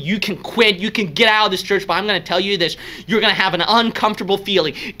something. You can quit. You can get out of this church, but I'm going to tell you this. You're going to have an uncomfortable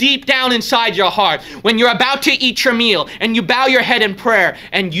feeling deep down inside your heart when you're about to eat your meal and you bow your head in prayer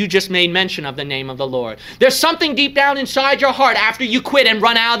and you just made mention of the name of the Lord. There's something deep down inside your heart after you quit and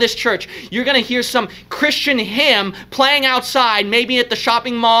run out of this church. You're going to hear some Christian hymn playing outside, maybe at the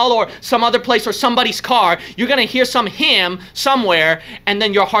shopping mall or some other place or somebody's car. You're going to hear some hymn somewhere, and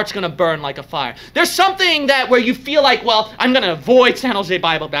then your heart's going to burn like a fire. There's something that where you feel like, well, I'm going to avoid San Jose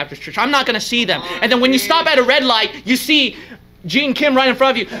Bible Baptist Church. I'm not going to see them. And then when you stop at a red light, you see Gene Kim right in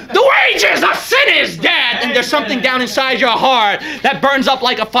front of you. The wages of sin is death. And there's something down inside your heart that burns up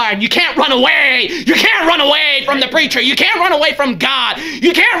like a fire. And you can't run away. You can't run away from the preacher. You can't run away from God.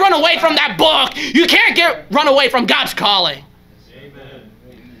 You can't run away from that book. You can't run away from God's calling.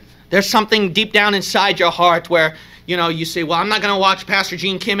 Amen. There's something deep down inside your heart where, you say, well, I'm not going to watch Pastor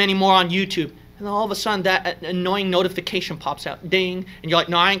Gene Kim anymore on YouTube. And then all of a sudden, that annoying notification pops out. Ding. And you're like,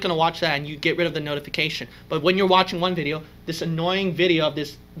 no, I ain't going to watch that. And you get rid of the notification. But when you're watching one video, this annoying video of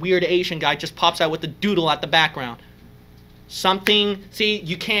this weird Asian guy just pops out with a doodle at the background. Something, see,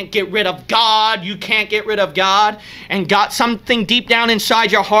 you can't get rid of God. You can't get rid of God. And God, something deep down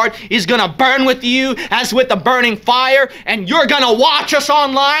inside your heart is going to burn with you as with a burning fire. And you're going to watch us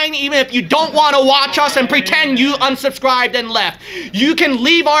online, even if you don't want to watch us, and pretend you unsubscribed and left. You can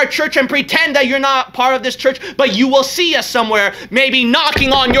leave our church and pretend that you're not part of this church, but you will see us somewhere, maybe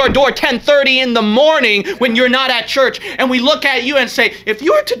knocking on your door 10:30 in the morning when you're not at church. And we look at you and say, if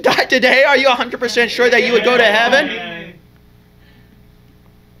you were to die today, are you 100% sure that you would go to heaven?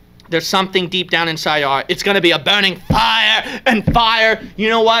 There's something deep down inside your heart. It's going to be a burning fire and fire. You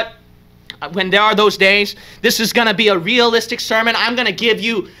know what? When there are those days, this is going to be a realistic sermon. I'm going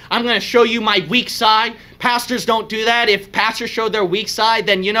to show you my weak side. Pastors don't do that. If pastors show their weak side,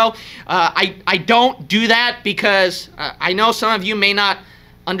 then, you know, I don't do that because I know some of you may not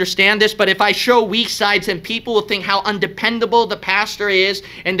understand this, but if I show weak sides, and people will think how undependable the pastor is,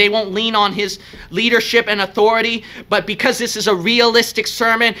 and they won't lean on his leadership and authority. But because this is a realistic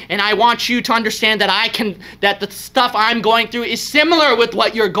sermon, and I want you to understand that the stuff I'm going through is similar with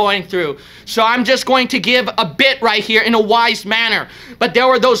what you're going through. So I'm just going to give a bit right here in a wise manner. But there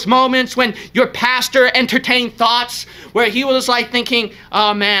were those moments when your pastor entertained thoughts where he was like thinking,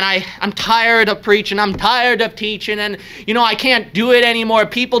 oh man, I'm tired of preaching, I'm tired of teaching, and you know, I can't do it anymore.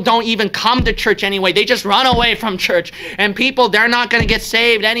 People don't even come to church anyway. They just run away from church. And people, they're not going to get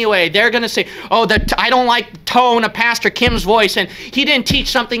saved anyway. They're going to say, oh, I don't like the tone of Pastor Kim's voice, and he didn't teach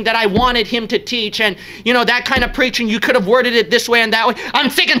something that I wanted him to teach. And, you know, that kind of preaching, you could have worded it this way and that way. I'm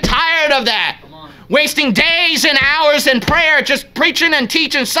sick and tired of that. Wasting days and hours in prayer, just preaching and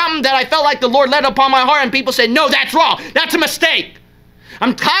teaching something that I felt like the Lord led upon my heart, and people said, no, that's wrong. That's a mistake.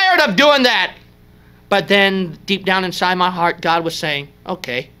 I'm tired of doing that. But then deep down inside my heart, God was saying,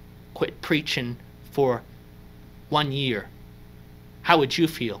 okay, quit preaching for 1 year. How would you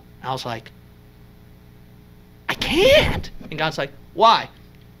feel? I was like, I can't. And God's like, why?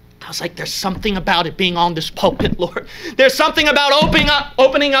 I was like, there's something about it being on this pulpit, Lord. There's something about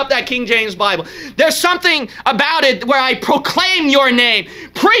opening up that King James Bible. There's something about it where I proclaim your name,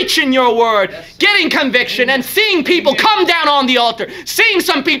 preaching your word, getting conviction, and seeing people come down on the altar, seeing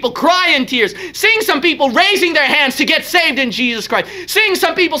some people cry in tears, seeing some people raising their hands to get saved in Jesus Christ, seeing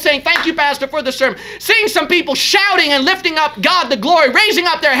some people saying, thank you, Pastor, for the sermon, seeing some people shouting and lifting up God the glory, raising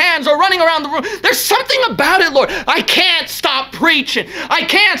up their hands or running around the room. There's something about it, Lord. I can't stop preaching. I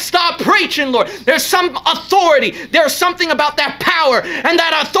can't stop preaching, Lord. There's some authority. There's something about that power and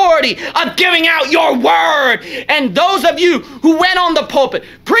that authority of giving out your word. And those of you who went on the pulpit,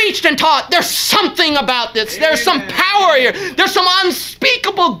 preached and taught, there's something about this. There's some power here. There's some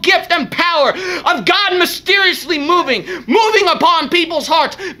unspeakable gift and power of God mysteriously moving upon people's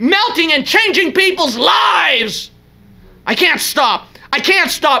hearts, melting and changing people's lives. I can't stop. I can't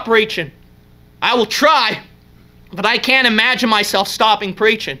stop preaching. I will try, but I can't imagine myself stopping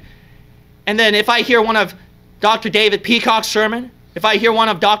preaching. And then if I hear one of Dr. David Peacock's sermon, if I hear one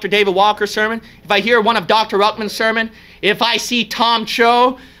of Dr. David Walker's sermon, if I hear one of Dr. Ruckman's sermon, if I see Tom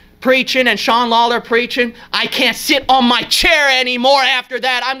Cho preaching and Sean Lawler preaching, I can't sit on my chair anymore after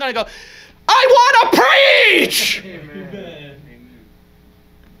that. I'm going to go, I want to preach! Amen.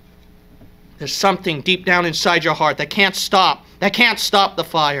 There's something deep down inside your heart that can't stop the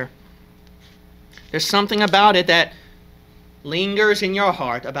fire. There's something about it that lingers in your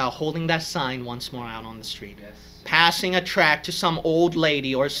heart about holding that sign once more out on the street. Yes. Passing a tract to some old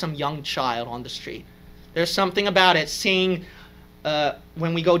lady or some young child on the street. There's something about it, seeing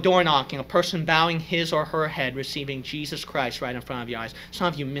when we go door knocking, a person bowing his or her head, receiving Jesus Christ right in front of your eyes. Some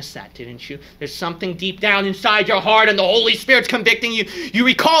of you missed that, didn't you? There's something deep down inside your heart and the Holy Spirit's convicting you. You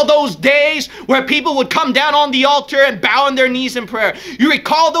recall those days where people would come down on the altar and bow on their knees in prayer. You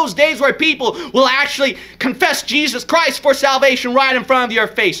recall those days where people will actually confess Jesus Christ for salvation right in front of your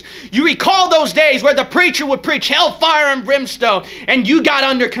face. You recall those days where the preacher would preach hellfire and brimstone and you got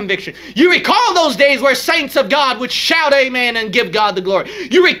under conviction. You recall those days where saints of God would shout amen and give God the glory.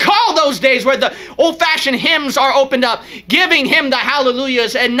 You recall those days where the old-fashioned hymns are opened up, giving him the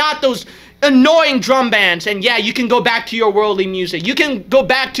hallelujahs and not those annoying drum bands. And yeah, you can go back to your worldly music. You can go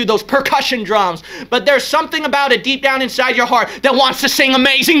back to those percussion drums. But there's something about it deep down inside your heart that wants to sing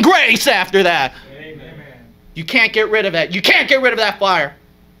Amazing Grace after that. Amen. You can't get rid of it. You can't get rid of that fire.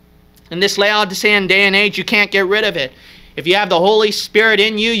 In this Laodicean day and age, you can't get rid of it. If you have the Holy Spirit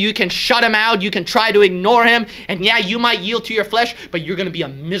in you, you can shut him out. You can try to ignore him. And yeah, you might yield to your flesh, but you're going to be a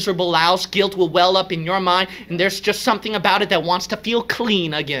miserable louse. Guilt will well up in your mind. And there's just something about it that wants to feel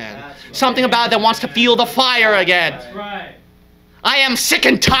clean again. Right. Something about it that wants to feel the fire again. That's right. I am sick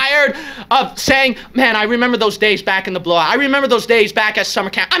and tired of saying, man, I remember those days back in the blowout. I remember those days back at summer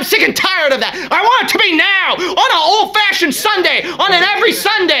camp. I'm sick and tired of that. I want it to be now, on an old-fashioned Sunday, on an every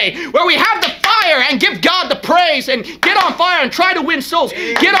Sunday, where we have the fire and give God the praise and get on fire and try to win souls.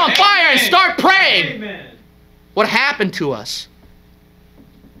 Get on fire and start praying. Amen. What happened to us?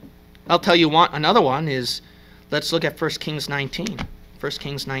 I'll tell you one. Another one is, let's look at 1 Kings 19. 1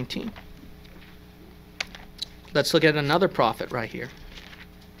 Kings 19. Let's look at another prophet right here.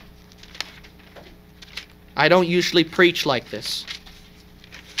 I don't usually preach like this.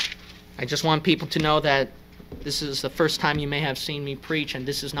 I just want people to know that this is the first time you may have seen me preach, and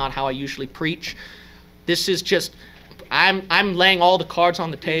this is not how I usually preach. This is just, I'm laying all the cards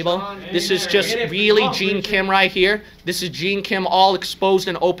on the table. This is just really Gene Kim right here. This is Gene Kim all exposed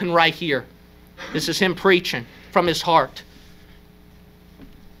and open right here. This is him preaching from his heart.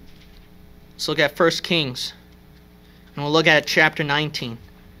 Let's look at 1 Kings. And we'll look at chapter 19.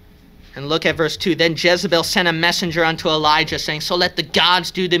 And look at verse 2. Then Jezebel sent a messenger unto Elijah, saying, So let the gods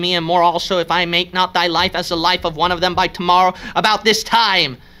do to me, and more also, if I make not thy life as the life of one of them by tomorrow, about this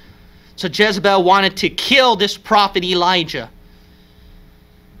time. So Jezebel wanted to kill this prophet Elijah.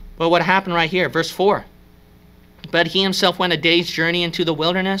 But what happened right here? Verse 4. But he himself went a day's journey into the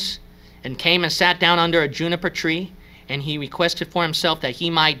wilderness, and came and sat down under a juniper tree, and he requested for himself that he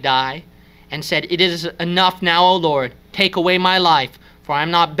might die, and said, It is enough now, O Lord, take away my life, for I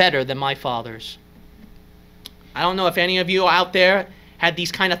am not better than my fathers. I don't know if any of you out there had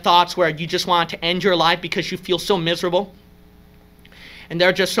these kind of thoughts where you just wanted to end your life because you feel so miserable. And there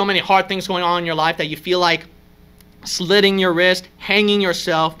are just so many hard things going on in your life that you feel like slitting your wrist, hanging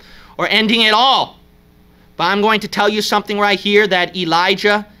yourself, or ending it all. But I'm going to tell you something right here, that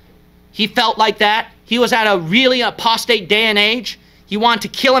Elijah, he felt like that. He was at a really apostate day and age. He wanted to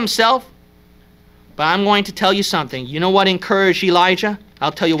kill himself. But I'm going to tell you something. You know what encouraged Elijah?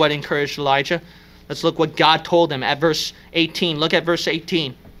 I'll tell you what encouraged Elijah. Let's look what God told him at verse 18. Look at verse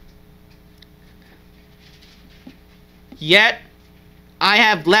 18. Yet I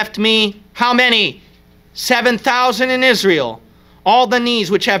have left me, how many? 7,000 in Israel. All the knees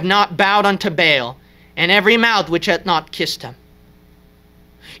which have not bowed unto Baal, and every mouth which hath not kissed him.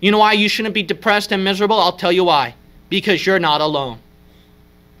 You know why you shouldn't be depressed and miserable? I'll tell you why. Because you're not alone.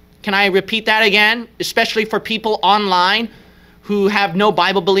 Can I repeat that again? Especially for people online who have no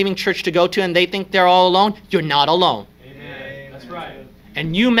Bible-believing church to go to and they think they're all alone. You're not alone. Amen. That's right.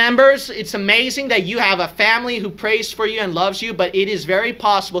 And you members, it's amazing that you have a family who prays for you and loves you, but it is very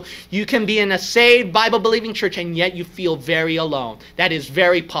possible you can be in a saved Bible-believing church and yet you feel very alone. That is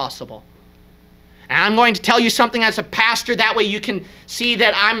very possible. And I'm going to tell you something as a pastor, that way you can see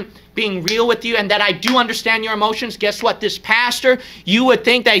that I'm being real with you and that I do understand your emotions. Guess what? This pastor, you would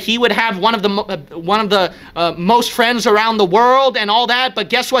think that he would have one of the most friends around the world and all that, but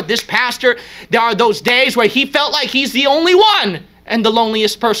guess what? This pastor, there are those days where he felt like he's the only one and the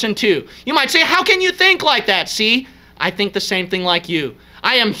loneliest person too. You might say, how can you think like that? See, I think the same thing like you.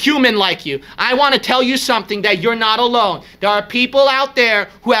 I am human like you. I want to tell you something, that you're not alone. There are people out there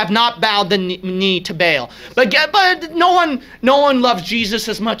who have not bowed the knee to Baal. But no one loves Jesus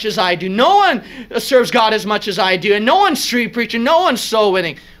as much as I do. No one serves God as much as I do. And no one's street preaching. No one's soul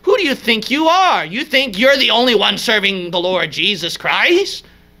winning. Who do you think you are? You think you're the only one serving the Lord Jesus Christ?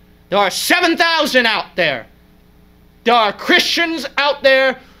 There are 7,000 out there. There are Christians out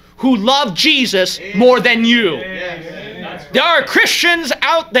there who love Jesus more than you. There are Christians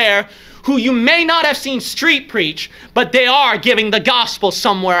out there who you may not have seen street preach, but they are giving the gospel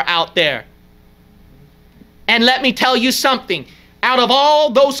somewhere out there. And let me tell you something. Out of all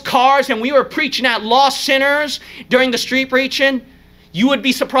those cars, and we were preaching at lost sinners during the street preaching, you would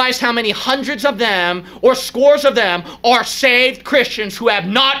be surprised how many hundreds of them or scores of them are saved Christians who have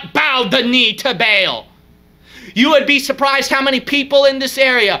not bowed the knee to Baal. You would be surprised how many people in this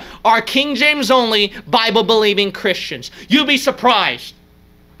area are King James only Bible-believing Christians. You'd be surprised.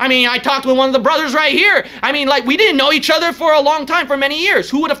 I mean, I talked with one of the brothers right here. I mean, like, we didn't know each other for a long time, for many years.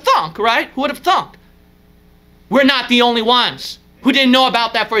 Who would have thunk, right? Who would have thunk? We're not the only ones who didn't know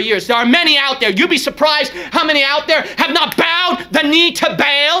about that for years. There are many out there. You'd be surprised how many out there have not bowed the knee to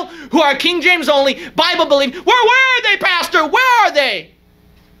Baal, who are King James only Bible-believing. Where are they, Pastor? Where are they?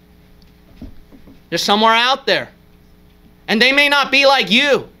 They're somewhere out there. And they may not be like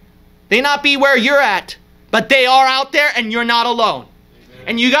you. They may not be where you're at. But they are out there and you're not alone. Amen.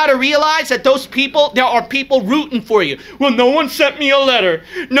 And you got to realize that those people, there are people rooting for you. Well, no one sent me a letter.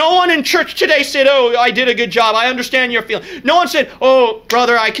 No one in church today said, oh, I did a good job. I understand your feeling. No one said, oh,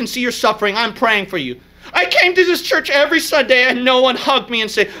 brother, I can see you're suffering. I'm praying for you. I came to this church every Sunday and no one hugged me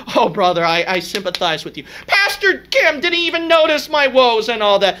and said, oh, brother, I sympathize with you. Pastor Kim didn't even notice my woes and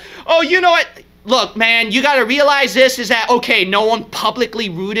all that. Oh, you know what? Look, man, you got to realize this is that, okay, no one publicly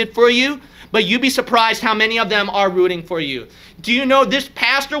rooted for you, but you'd be surprised how many of them are rooting for you. Do you know this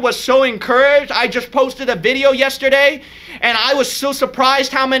pastor was so encouraged? I just posted a video yesterday, and I was so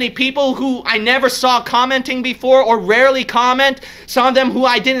surprised how many people who I never saw commenting before or rarely comment, some of them who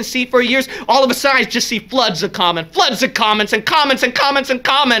I didn't see for years, all of a sudden I just see floods of comments and comments and comments and comments and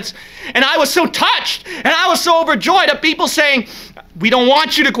comments. And I was so touched, and I was so overjoyed of people saying, we don't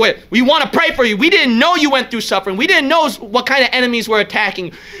want you to quit. We want to pray for you. We didn't know you went through suffering. We didn't know what kind of enemies were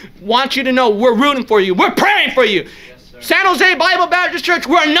attacking. Want you to know we're rooting for you. We're praying for you. San Jose Bible Baptist Church,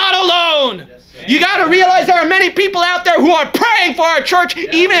 we're not alone. You got to realize there are many people out there who are praying for our church,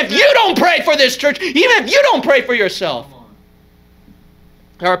 even if you don't pray for this church, even if you don't pray for yourself.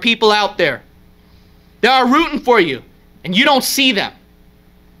 There are people out there that are rooting for you, and you don't see them.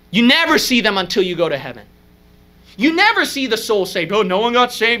 You never see them until you go to heaven. You never see the soul saved. Oh, no one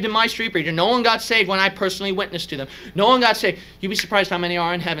got saved in my street preacher. No one got saved when I personally witnessed to them. No one got saved. You'd be surprised how many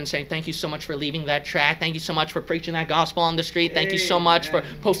are in heaven saying, thank you so much for leaving that tract. Thank you so much for preaching that gospel on the street. Thank you so much for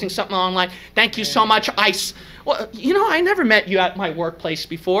posting something online. Thank you so much. Well, you know, I never met you at my workplace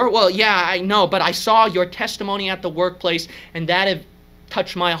before. Well, yeah, I know, but I saw your testimony at the workplace, and that have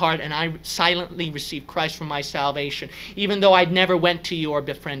touched my heart, and I silently received Christ for my salvation, even though I'd never went to you or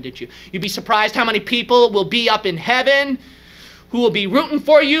befriended you. You'd be surprised how many people will be up in heaven who will be rooting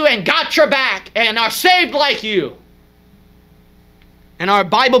for you and got your back and are saved like you and are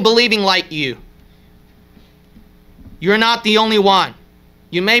Bible-believing like you. You're not the only one.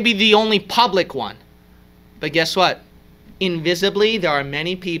 You may be the only public one, but guess what? Invisibly, there are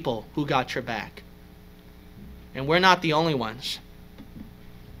many people who got your back, and we're not the only ones.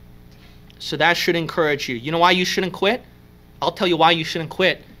 So that should encourage you. You know why you shouldn't quit? I'll tell you why you shouldn't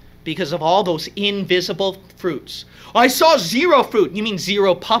quit. Because of all those invisible fruits. I saw zero fruit. You mean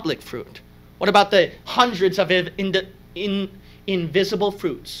zero public fruit. What about the hundreds of invisible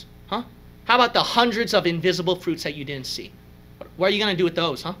fruits? Huh? How about the hundreds of invisible fruits that you didn't see? What are you going to do with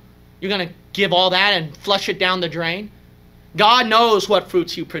those, huh? You're going to give all that and flush it down the drain? God knows what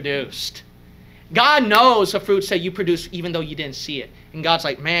fruits you produced. God knows the fruits that you produced even though you didn't see it. And God's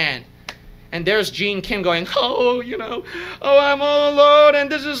like, man. And there's Gene Kim going, oh, you know, oh, I'm all alone, and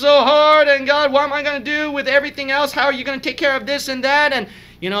this is so hard, and God, what am I going to do with everything else? How are you going to take care of this and that? And,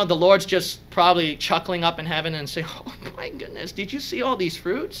 you know, the Lord's just probably chuckling up in heaven and saying, oh, my goodness, did you see all these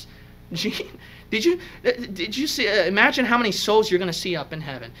fruits? Gene, did you see, imagine how many souls you're going to see up in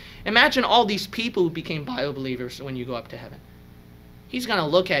heaven. Imagine all these people who became Bible believers when you go up to heaven. He's going to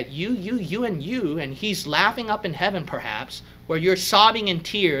look at you, and he's laughing up in heaven perhaps, where you're sobbing in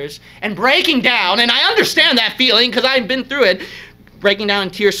tears and breaking down, and I understand that feeling because I've been through it, breaking down in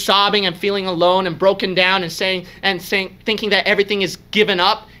tears, sobbing and feeling alone and broken down and thinking that everything is given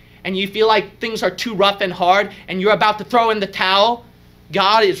up, and you feel like things are too rough and hard, and you're about to throw in the towel.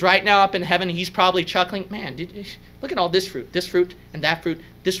 God is right now up in heaven, and he's probably chuckling, man, look at all this fruit and that fruit,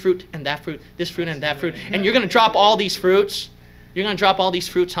 this fruit and that fruit, this fruit and that fruit, and you're going to drop all these fruits. You're going to drop all these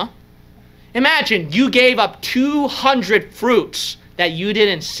fruits, huh? Imagine you gave up 200 fruits that you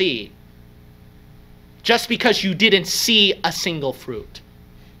didn't see just because you didn't see a single fruit.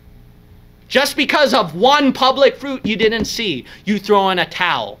 Just because of one public fruit you didn't see, you throw in a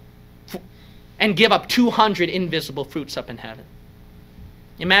towel and give up 200 invisible fruits up in heaven.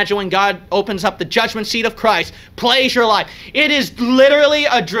 Imagine when God opens up the judgment seat of Christ, plays your life. It is literally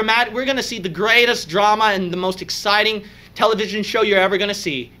a dramatic, we're going to see the greatest drama and the most exciting television show you're ever going to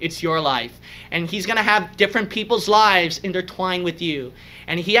see. It's your life. And he's going to have different people's lives intertwined with you.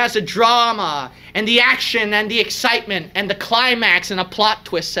 And he has a drama and the action and the excitement and the climax and a plot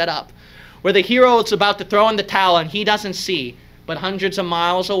twist set up where the hero is about to throw in the towel and he doesn't see, but hundreds of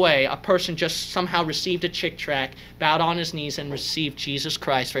miles away, a person just somehow received a chick tract, bowed on his knees, and received Jesus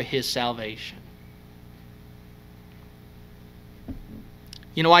Christ for his salvation.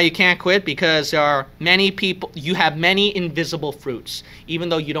 You know why you can't quit? Because there are many people, you have many invisible fruits, even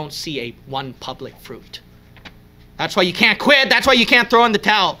though you don't see one public fruit. That's why you can't quit. That's why you can't throw in the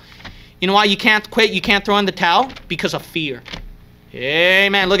towel. You know why you can't quit? You can't throw in the towel? Because of fear.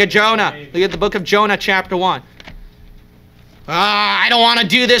 Amen. Look at Jonah. Look at the book of Jonah, chapter 1. I don't want to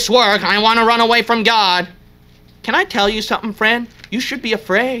do this work. I want to run away from God. Can I tell you something, friend? You should be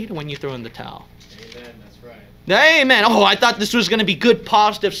afraid when you throw in the towel. Amen. Oh, I thought this was going to be good,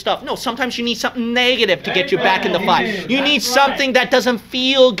 positive stuff. No, sometimes you need something negative to get you back in the fight. You need something that doesn't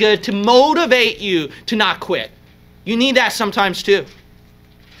feel good to motivate you to not quit. You need that sometimes too.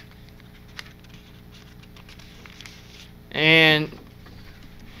 And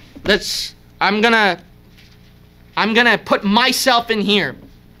I'm gonna put myself in here.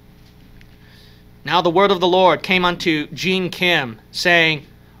 Now the word of the Lord came unto Gene Kim, saying,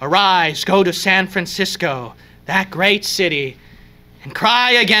 "Arise, go to San Francisco, that great city, and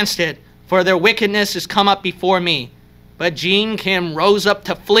cry against it, for their wickedness is come up before me." But Gene Kim rose up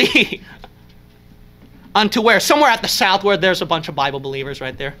to flee unto where? Somewhere at the south, where there's a bunch of Bible believers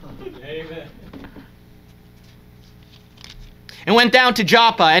right there. Amen. And went down to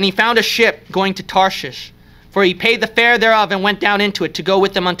Joppa, and he found a ship going to Tarshish. For he paid the fare thereof, and went down into it to go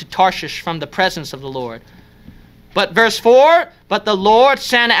with them unto Tarshish from the presence of the Lord. But verse 4, but the Lord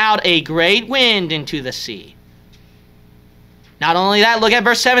sent out a great wind into the sea. Not only that, look at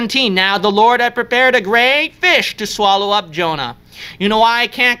verse 17. Now the Lord had prepared a great fish to swallow up Jonah. You know why I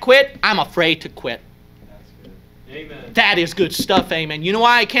can't quit? I'm afraid to quit. Amen. That is good stuff, amen. You know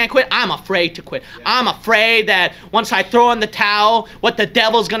why I can't quit? I'm afraid to quit. Yeah. I'm afraid that once I throw in the towel, what the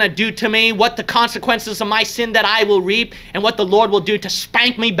devil's going to do to me, what the consequences of my sin that I will reap, and what the Lord will do to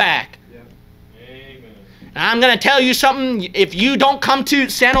spank me back. Yeah. Amen. And I'm going to tell you something. If you don't come to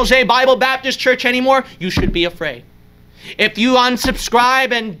San Jose Bible Baptist Church anymore, you should be afraid. If you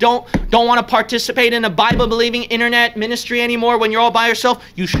unsubscribe and don't want to participate in a Bible-believing internet ministry anymore when you're all by yourself,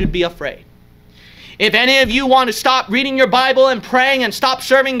 you should be afraid. If any of you want to stop reading your Bible and praying and stop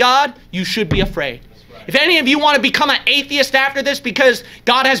serving God, you should be afraid. Right. If any of you want to become an atheist after this because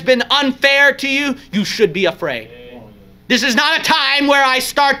God has been unfair to you, you should be afraid. Amen. This is not a time where I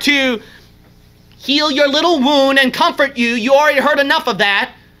start to heal your little wound and comfort you. You already heard enough of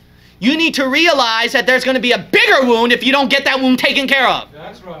that. You need to realize that there's going to be a bigger wound if you don't get that wound taken care of.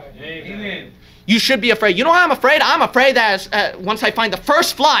 That's right. Amen. You should be afraid. You know why I'm afraid? I'm afraid that once I find the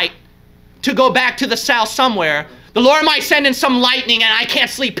first flight to go back to the south somewhere, the Lord might send in some lightning and I can't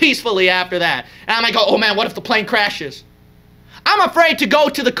sleep peacefully after that. And I might go, oh man, what if the plane crashes? I'm afraid to go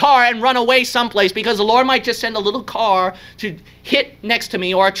to the car and run away someplace because the Lord might just send a little car to hit next to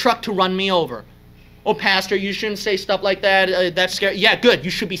me or a truck to run me over. Oh, Pastor, you shouldn't say stuff like that. That's scary. Yeah, good.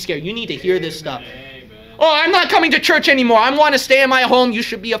 You should be scared. You need to hear this stuff. Amen. Oh, I'm not coming to church anymore. I want to stay in my home. You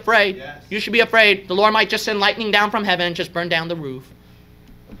should be afraid. Yes. You should be afraid. The Lord might just send lightning down from heaven and just burn down the roof.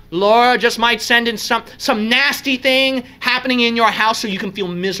 Lord just might send in some nasty thing happening in your house so you can feel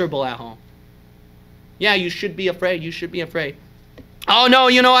miserable at home. Yeah, you should be afraid. You should be afraid. Oh, no,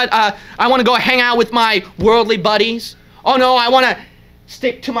 you know what? I want to go hang out with my worldly buddies. Oh, no, I want to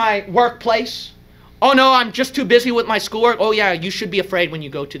stick to my workplace. Oh, no, I'm just too busy with my schoolwork. Oh, yeah, you should be afraid when you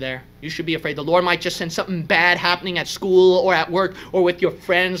go to there. You should be afraid. The Lord might just send something bad happening at school or at work or with your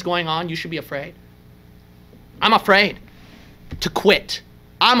friends going on. You should be afraid. I'm afraid to quit.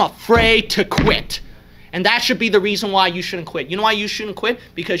 I'm afraid to quit. And that should be the reason why you shouldn't quit. You know why you shouldn't quit?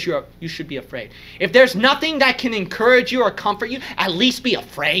 Because you should be afraid. If there's nothing that can encourage you or comfort you, at least be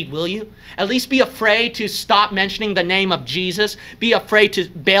afraid, will you? At least be afraid to stop mentioning the name of Jesus. Be afraid to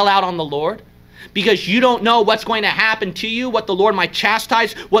bail out on the Lord. Because you don't know what's going to happen to you, what the Lord might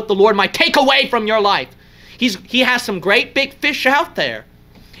chastise, what the Lord might take away from your life. He has some great big fish out there.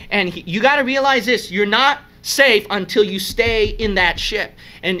 And you got to realize this, you're not safe until you stay in that ship.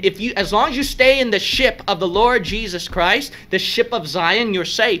 And as long as you stay in the ship of the Lord Jesus Christ, the ship of Zion, you're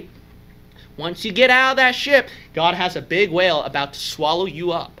safe. Once you get out of that ship, God has a big whale about to swallow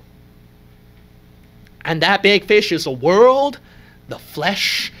you up. And that big fish is the world, the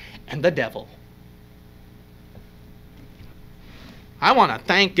flesh, and the devil. I want to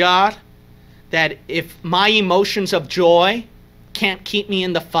thank God that if my emotions of joy can't keep me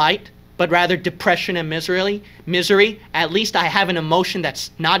in the fight, but rather depression and misery, at least I have an emotion that's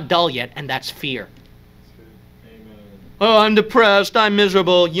not dull yet, and that's fear. Amen. Oh, I'm depressed, I'm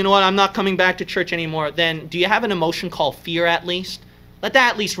miserable, you know what, I'm not coming back to church anymore. Then do you have an emotion called fear at least? Let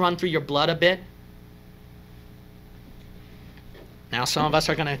that at least run through your blood a bit. Now some of us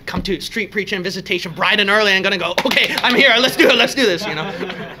are going to come to street preaching and visitation bright and early and going to go, okay, I'm here, let's do this, you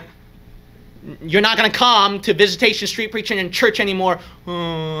know. You're not going to come to visitation, street preaching, and church anymore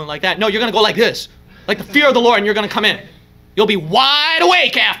like that. No, you're going to go like this, like the fear of the Lord, and you're going to come in. You'll be wide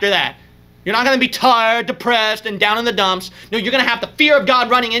awake after that. You're not going to be tired, depressed, and down in the dumps. No, you're going to have the fear of God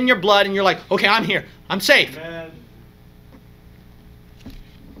running in your blood, and you're like, okay, I'm here. I'm safe. Amen.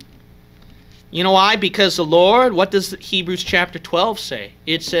 You know why? Because the Lord, what does Hebrews chapter 12 say?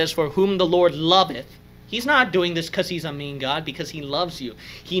 It says, for whom the Lord loveth. He's not doing this because he's a mean God, because he loves you.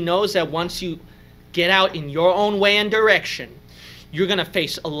 He knows that once you get out in your own way and direction, you're going to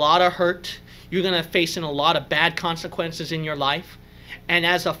face a lot of hurt. You're going to face a lot of bad consequences in your life. And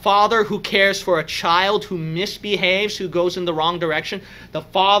as a father who cares for a child who misbehaves, who goes in the wrong direction, the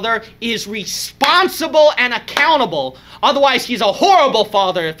father is responsible and accountable. Otherwise, he's a horrible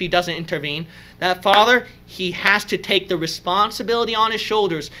father if he doesn't intervene. That father, he has to take the responsibility on his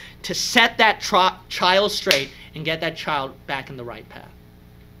shoulders to set that child straight and get that child back in the right path.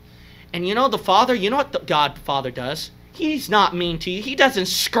 And you know the father, you know what the God Father does? He's not mean to you. He doesn't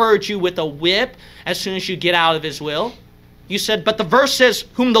scourge you with a whip as soon as you get out of his will. You said, but the verse says,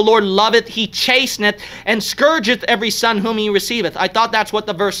 whom the Lord loveth, he chasteneth, and scourgeth every son whom he receiveth. I thought that's what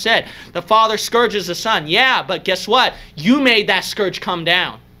the verse said. The father scourges the son. Yeah, but guess what? You made that scourge come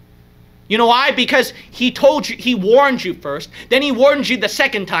down. You know why? Because he told you, he warned you first, then he warned you the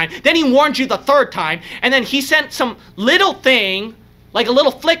second time, then he warned you the third time, and then he sent some little thing, like a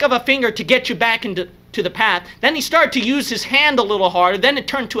little flick of a finger to get you back into the path. Then he started to use his hand a little harder. Then it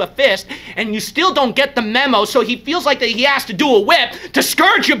turned to a fist, and you still don't get the memo, so he feels like that he has to do a whip to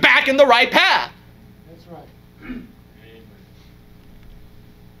scourge you back in the right path. That's right.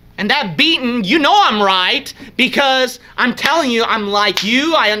 And that beating, you know I'm right, because I'm telling you, I'm like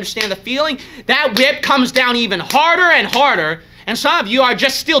you, I understand the feeling. That whip comes down even harder and harder, and some of you are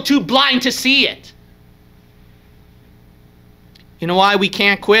just still too blind to see it. You know why we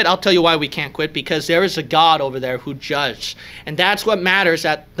can't quit? I'll tell you why we can't quit. Because there is a God over there who judges. And that's what matters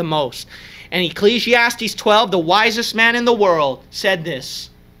at the most. And Ecclesiastes 12, the wisest man in the world, said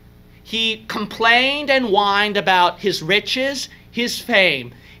this. He complained and whined about his riches, his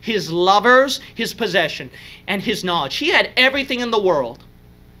fame, his lovers, his possession, and his knowledge. He had everything in the world.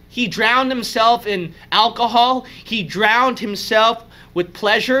 He drowned himself in alcohol. He drowned himself with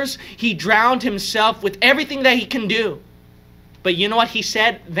pleasures. He drowned himself with everything that he can do. But you know what he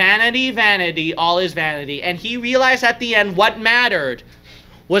said? Vanity, vanity, all is vanity. And he realized at the end what mattered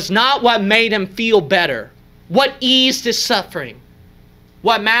was not what made him feel better, what eased his suffering.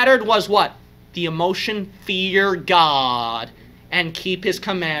 What mattered was what? The emotion, fear God and keep his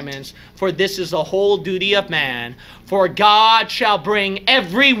commandments. For this is the whole duty of man. For God shall bring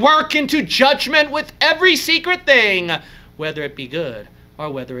every work into judgment with every secret thing, whether it be good or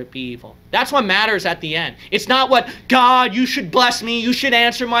whether it be evil. That's what matters at the end. It's not what, God, you should bless me, you should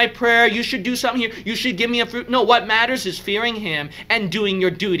answer my prayer, you should do something here, you should give me a fruit. No, what matters is fearing him and doing your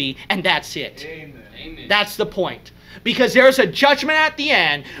duty, and that's it. Amen. Amen. That's the point. Because there's a judgment at the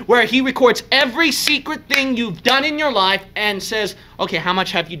end where he records every secret thing you've done in your life and says, okay, how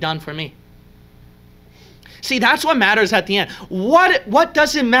much have you done for me? See, that's what matters at the end. What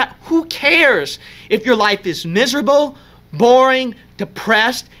does it matter? Who cares if your life is miserable, boring,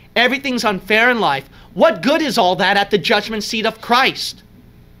 depressed, everything's unfair in life? What good is all that at the judgment seat of Christ?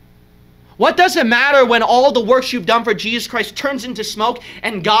 What does it matter when all the works you've done for Jesus Christ turns into smoke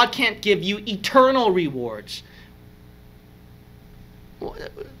and God can't give you eternal rewards?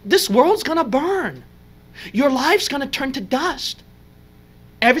 This world's going to burn. Your life's going to turn to dust.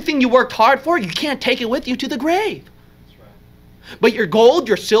 Everything you worked hard for, you can't take it with you to the grave. But your gold,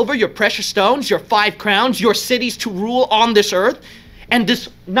 your silver, your precious stones, your 5 crowns, your cities to rule on this earth, and this,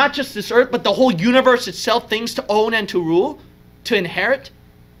 not just this earth, but the whole universe itself, things to own and to rule, to inherit,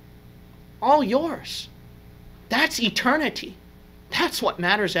 all yours. That's eternity. That's what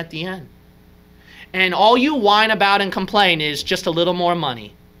matters at the end. And all you whine about and complain is just a little more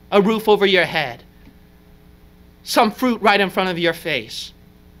money, a roof over your head, some fruit right in front of your face.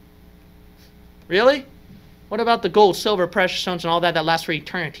 Really? What about the gold, silver, precious stones, and all that lasts for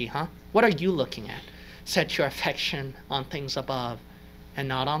eternity, huh? What are you looking at? Set your affection on things above and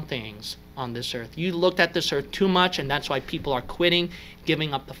not on things on this earth. You looked at this earth too much, and that's why people are quitting,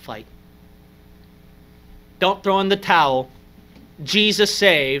 giving up the fight. Don't throw in the towel. Jesus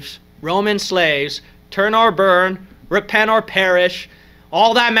saves. Roman slaves, turn or burn, repent or perish.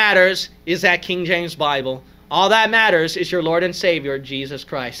 All that matters is that King James Bible. All that matters is your Lord and Savior, Jesus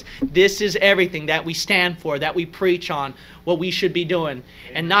Christ. This is everything that we stand for, that we preach on, what we should be doing.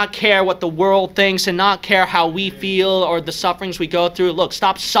 And not care what the world thinks and not care how we feel or the sufferings we go through. Look,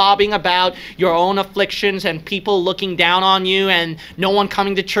 stop sobbing about your own afflictions and people looking down on you and no one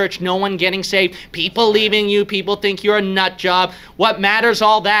coming to church, no one getting saved, people leaving you, people think you're a nut job. What matters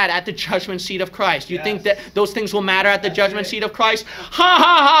all that at the judgment seat of Christ? You think that those things will matter at the judgment seat of Christ? Ha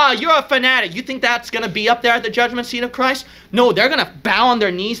ha ha, you're a fanatic. You think that's going to be up there at the judgment seat of Christ? No, they're going to bow on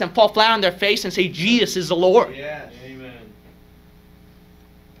their knees and fall flat on their face and say, Jesus is the Lord. Yes. Amen.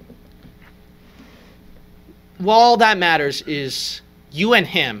 Well, all that matters is you and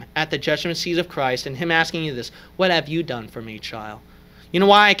him at the judgment seat of Christ and him asking you this, what have you done for me, child? You know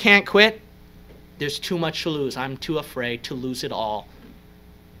why I can't quit? There's too much to lose. I'm too afraid to lose it all.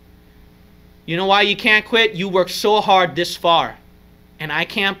 You know why you can't quit? You worked so hard this far And I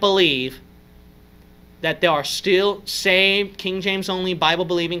can't believe that there are still saved, King James only,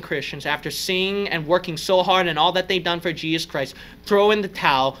 Bible-believing Christians, after seeing and working so hard and all that they've done for Jesus Christ, throw in the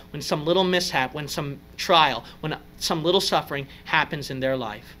towel when some little mishap, when some trial, when some little suffering happens in their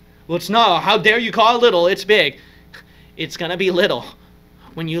life. Well, it's not. How dare you call it little? It's big. It's going to be little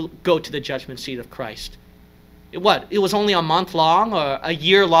when you go to the judgment seat of Christ. It was only a month long, or a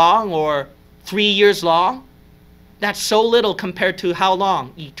year long, or 3 years long? That's so little compared to how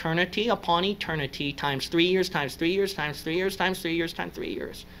long? Eternity upon eternity, times 3 years, times 3 years, times 3 years, times 3 years, times 3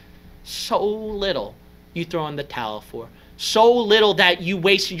 years. So little you throw in the towel for. So little that you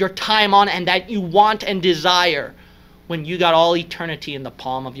waste your time on and that you want and desire when you got all eternity in the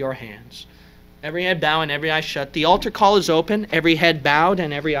palm of your hands. Every head bowed and every eye shut. The altar call is open. Every head bowed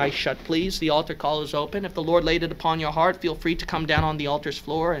and every eye shut, please. The altar call is open. If the Lord laid it upon your heart, feel free to come down on the altar's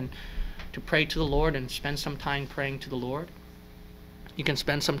floor and to pray to the Lord and spend some time praying to the Lord. You can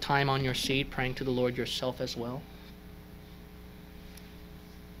spend some time on your seat praying to the Lord yourself as well.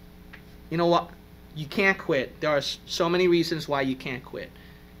 You know what? You can't quit. There are so many reasons why you can't quit.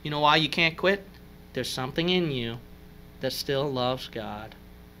 You know why you can't quit? There's something in you that still loves God.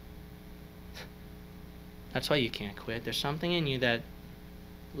 That's why you can't quit. There's something in you that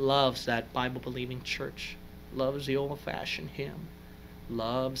loves that Bible-believing church, loves the old-fashioned hymn,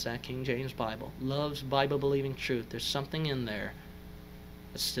 loves that King James Bible, loves Bible-believing truth. There's something in there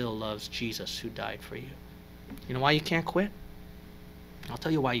that still loves Jesus who died for you. You know why you can't quit? I'll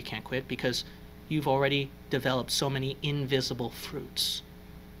tell you why you can't quit. Because you've already developed so many invisible fruits.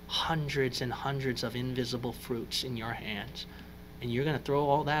 Hundreds and hundreds of invisible fruits in your hands. And you're going to throw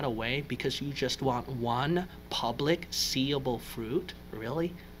all that away because you just want one public, seeable fruit?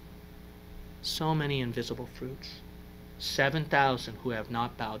 Really? So many invisible fruits. 7,000 who have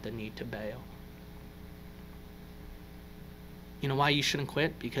not bowed the knee to Baal. You know why you shouldn't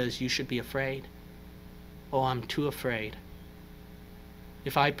quit? Because you should be afraid. Oh, I'm too afraid.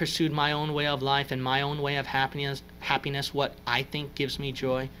 If I pursued my own way of life and my own way of happiness, what I think gives me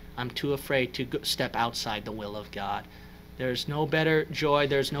joy, I'm too afraid to step outside the will of God. There's no better joy,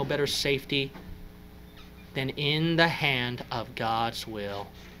 there's no better safety than in the hand of God's will,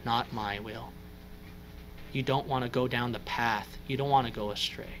 not my will. You don't want to go down the path. You don't want to go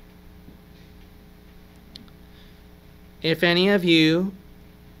astray. If any of you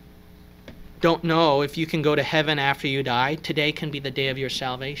don't know if you can go to heaven after you die, today can be the day of your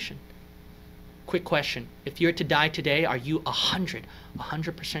salvation. Quick question. If you're to die today, are you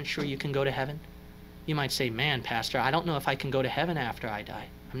 100% sure you can go to heaven? You might say, man, Pastor, I don't know if I can go to heaven after I die.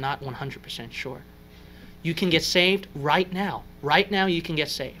 I'm not 100% sure. You can get saved right now. Right now you can get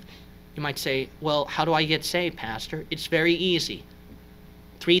saved. You might say, well, how do I get saved, Pastor? It's very easy.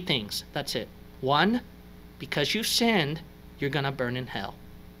 3 things. That's it. 1, because you sinned, you're going to burn in hell.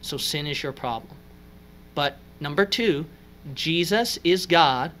 So sin is your problem. But number 2, Jesus is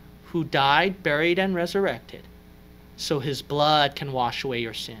God who died, buried, and resurrected. So his blood can wash away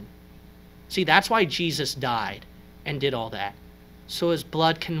your sin. See, that's why Jesus died and did all that. So his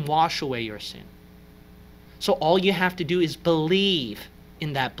blood can wash away your sin. So all you have to do is believe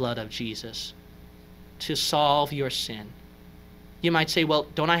in that blood of Jesus to solve your sin. You might say, well,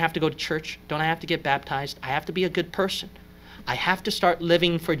 don't I have to go to church? Don't I have to get baptized? I have to be a good person. I have to start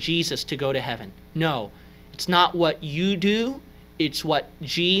living for Jesus to go to heaven. No, it's not what you do. It's what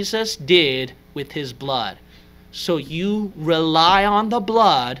Jesus did with his blood. So you rely on the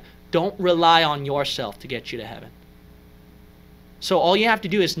blood. Don't rely on yourself to get you to heaven. So all you have to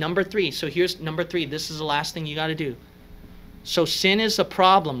do is number 3. So here's number 3. This is the last thing you got to do. So sin is a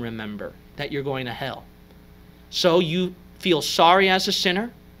problem, remember, that you're going to hell. So you feel sorry as a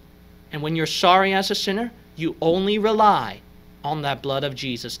sinner. And when you're sorry as a sinner, you only rely on that blood of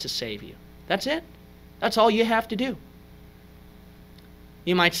Jesus to save you. That's it. That's all you have to do.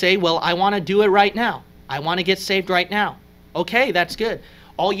 You might say, well, I want to do it right now. I want to get saved right now. Okay, that's good.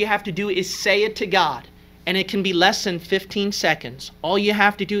 All you have to do is say it to God. And it can be less than 15 seconds. All you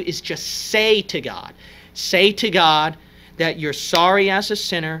have to do is just say to God. Say to God that you're sorry as a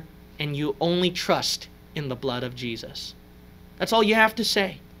sinner and you only trust in the blood of Jesus. That's all you have to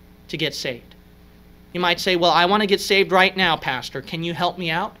say to get saved. You might say, well, I want to get saved right now, Pastor. Can you help me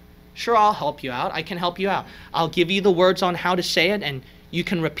out? Sure, I'll help you out. I can help you out. I'll give you the words on how to say it, and you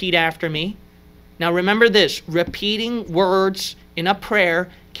can repeat after me. Now remember this, repeating words in a prayer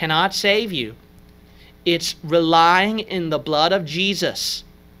cannot save you. It's relying in the blood of Jesus,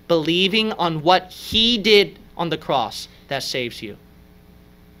 believing on what he did on the cross that saves you.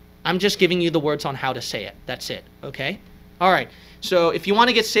 I'm just giving you the words on how to say it. That's it, okay? All right, so if you want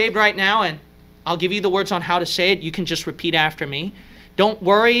to get saved right now, and I'll give you the words on how to say it, you can just repeat after me. Don't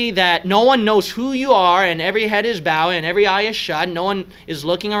worry that no one knows who you are and every head is bowed and every eye is shut. No one is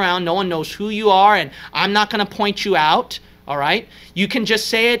looking around. No one knows who you are, and I'm not going to point you out, all right? You can just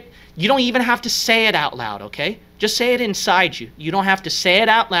say it. You don't even have to say it out loud, okay? Just say it inside you. You don't have to say it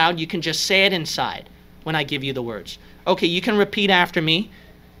out loud. You can just say it inside when I give you the words. Okay, you can repeat after me.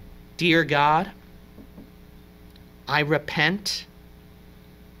 Dear God, I repent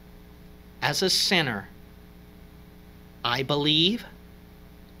as a sinner. I believe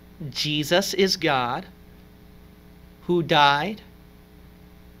Jesus is God, who died,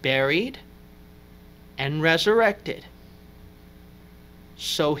 buried, and resurrected,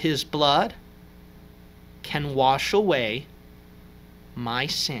 so his blood can wash away my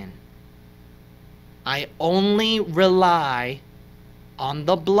sin. I only rely on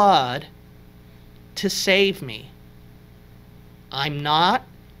the blood to save me. I'm not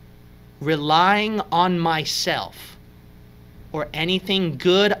relying on myself or anything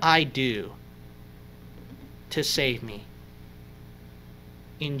good I do to save me.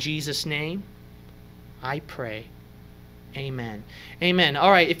 In Jesus' name, I pray. Amen. Amen.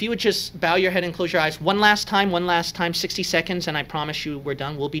 All right, if you would just bow your head and close your eyes. One last time, 60 seconds, and I promise you we're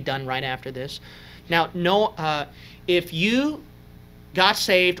done. We'll be done right after this. Now, if you got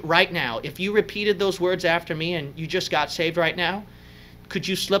saved right now, if you repeated those words after me and you just got saved right now, could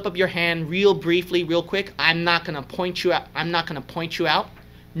you slip up your hand real briefly, real quick? I'm not going to point you out. I'm not going to point you out.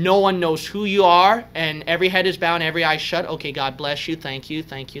 No one knows who you are, and every head is bowed and every eye shut. Okay, God bless you. Thank you,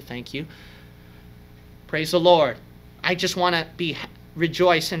 thank you, thank you. Praise the Lord. I just want to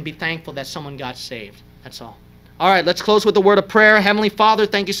rejoice and be thankful that someone got saved. That's all. All right, let's close with a word of prayer. Heavenly Father,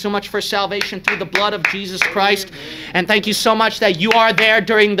 thank you so much for salvation through the blood of Jesus Christ. And thank you so much that you are there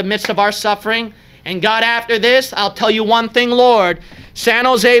during the midst of our suffering. And God, after this, I'll tell you one thing, Lord. San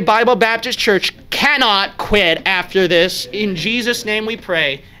Jose Bible Baptist Church cannot quit after this. In Jesus' name we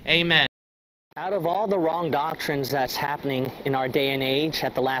pray. Amen. Out of all the wrong doctrines that's happening in our day and age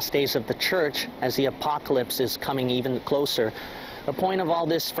at the last days of the church, as the apocalypse is coming even closer, the point of all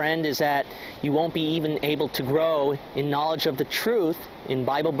this, friend, is that you won't be even able to grow in knowledge of the truth, in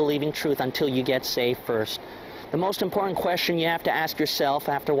Bible-believing truth, until you get saved first. The most important question you have to ask yourself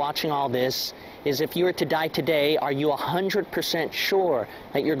after watching all this is, if you were to die today, are you 100% sure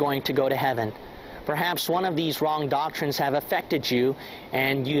that you're going to go to heaven? Perhaps one of these wrong doctrines have affected you,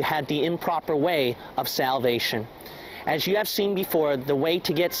 and you had the improper way of salvation. As you have seen before, the way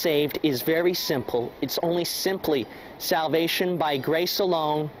to get saved is very simple. It's only simply salvation by grace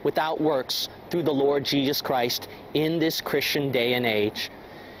alone, without works, through the Lord Jesus Christ in this Christian day and age.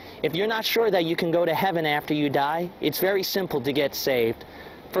 If you're not sure that you can go to heaven after you die, it's very simple to get saved.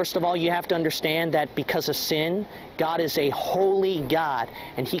 First of all, you have to understand that because of sin, God is a holy God,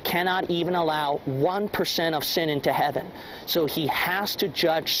 and He cannot even allow 1% of sin into heaven. So He has to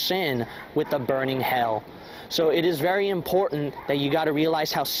judge sin with a burning hell. So it is very important that you got to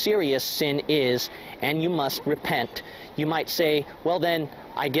realize how serious sin is, and you must repent. You might say, well then,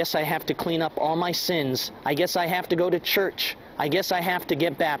 I guess I have to clean up all my sins. I guess I have to go to church. I guess I have to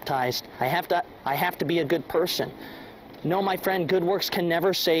get baptized. I have to be a good person. No, my friend, good works can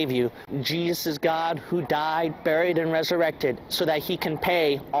never save you. Jesus is God who died, buried, and resurrected so that He can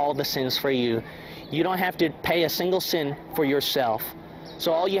pay all the sins for you. You don't have to pay a single sin for yourself.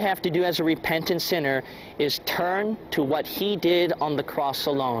 So all you have to do as a repentant sinner is turn to what He did on the cross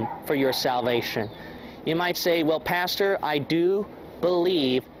alone for your salvation. You might say, well, Pastor, I do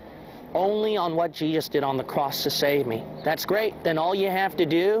believe only on what Jesus did on the cross to save me. That's great. Then all you have to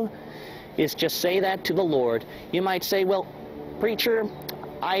do is just say that to the Lord. You might say, well, preacher,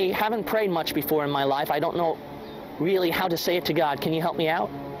 I haven't prayed much before in my life. I don't know really how to say it to God. Can you help me out?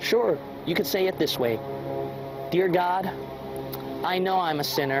 Sure. You could say it this way. Dear God, I know I'm a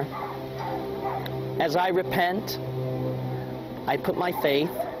sinner. As I repent, I put my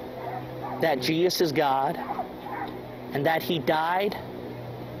faith that Jesus is God and that He died,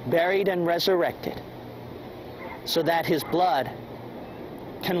 buried, and resurrected so that His blood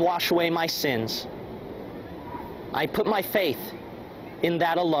can wash away my sins. I put my faith in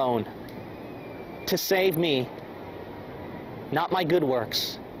that alone to save me, not my good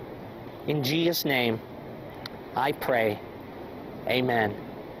works. In Jesus' name, I pray. Amen.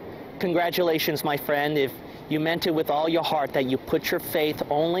 Congratulations, my friend. If you meant it with all your heart that you put your faith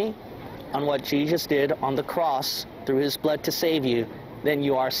only on what Jesus did on the cross through His blood to save you, then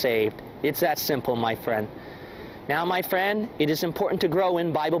you are saved. It's that simple, my friend. Now, my friend, it is important to grow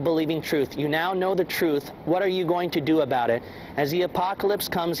in Bible-believing truth. You now know the truth. What are you going to do about it? As the apocalypse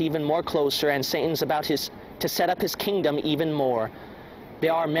comes even more closer and Satan's about to set up his kingdom even more,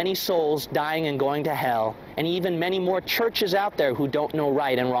 there are many souls dying and going to hell. and even many more churches out there who don't know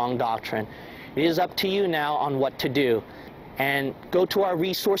right and wrong doctrine. It is up to you now on what to do. And go to our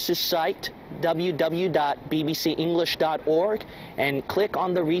resources site, www.bbcenglish.org, and click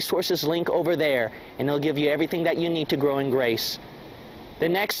on the resources link over there, and it'll give you everything that you need to grow in grace. The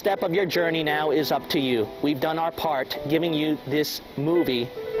next step of your journey now is up to you. We've done our part, giving you this movie.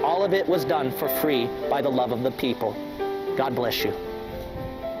 All of it was done for free by the love of the people. God bless you.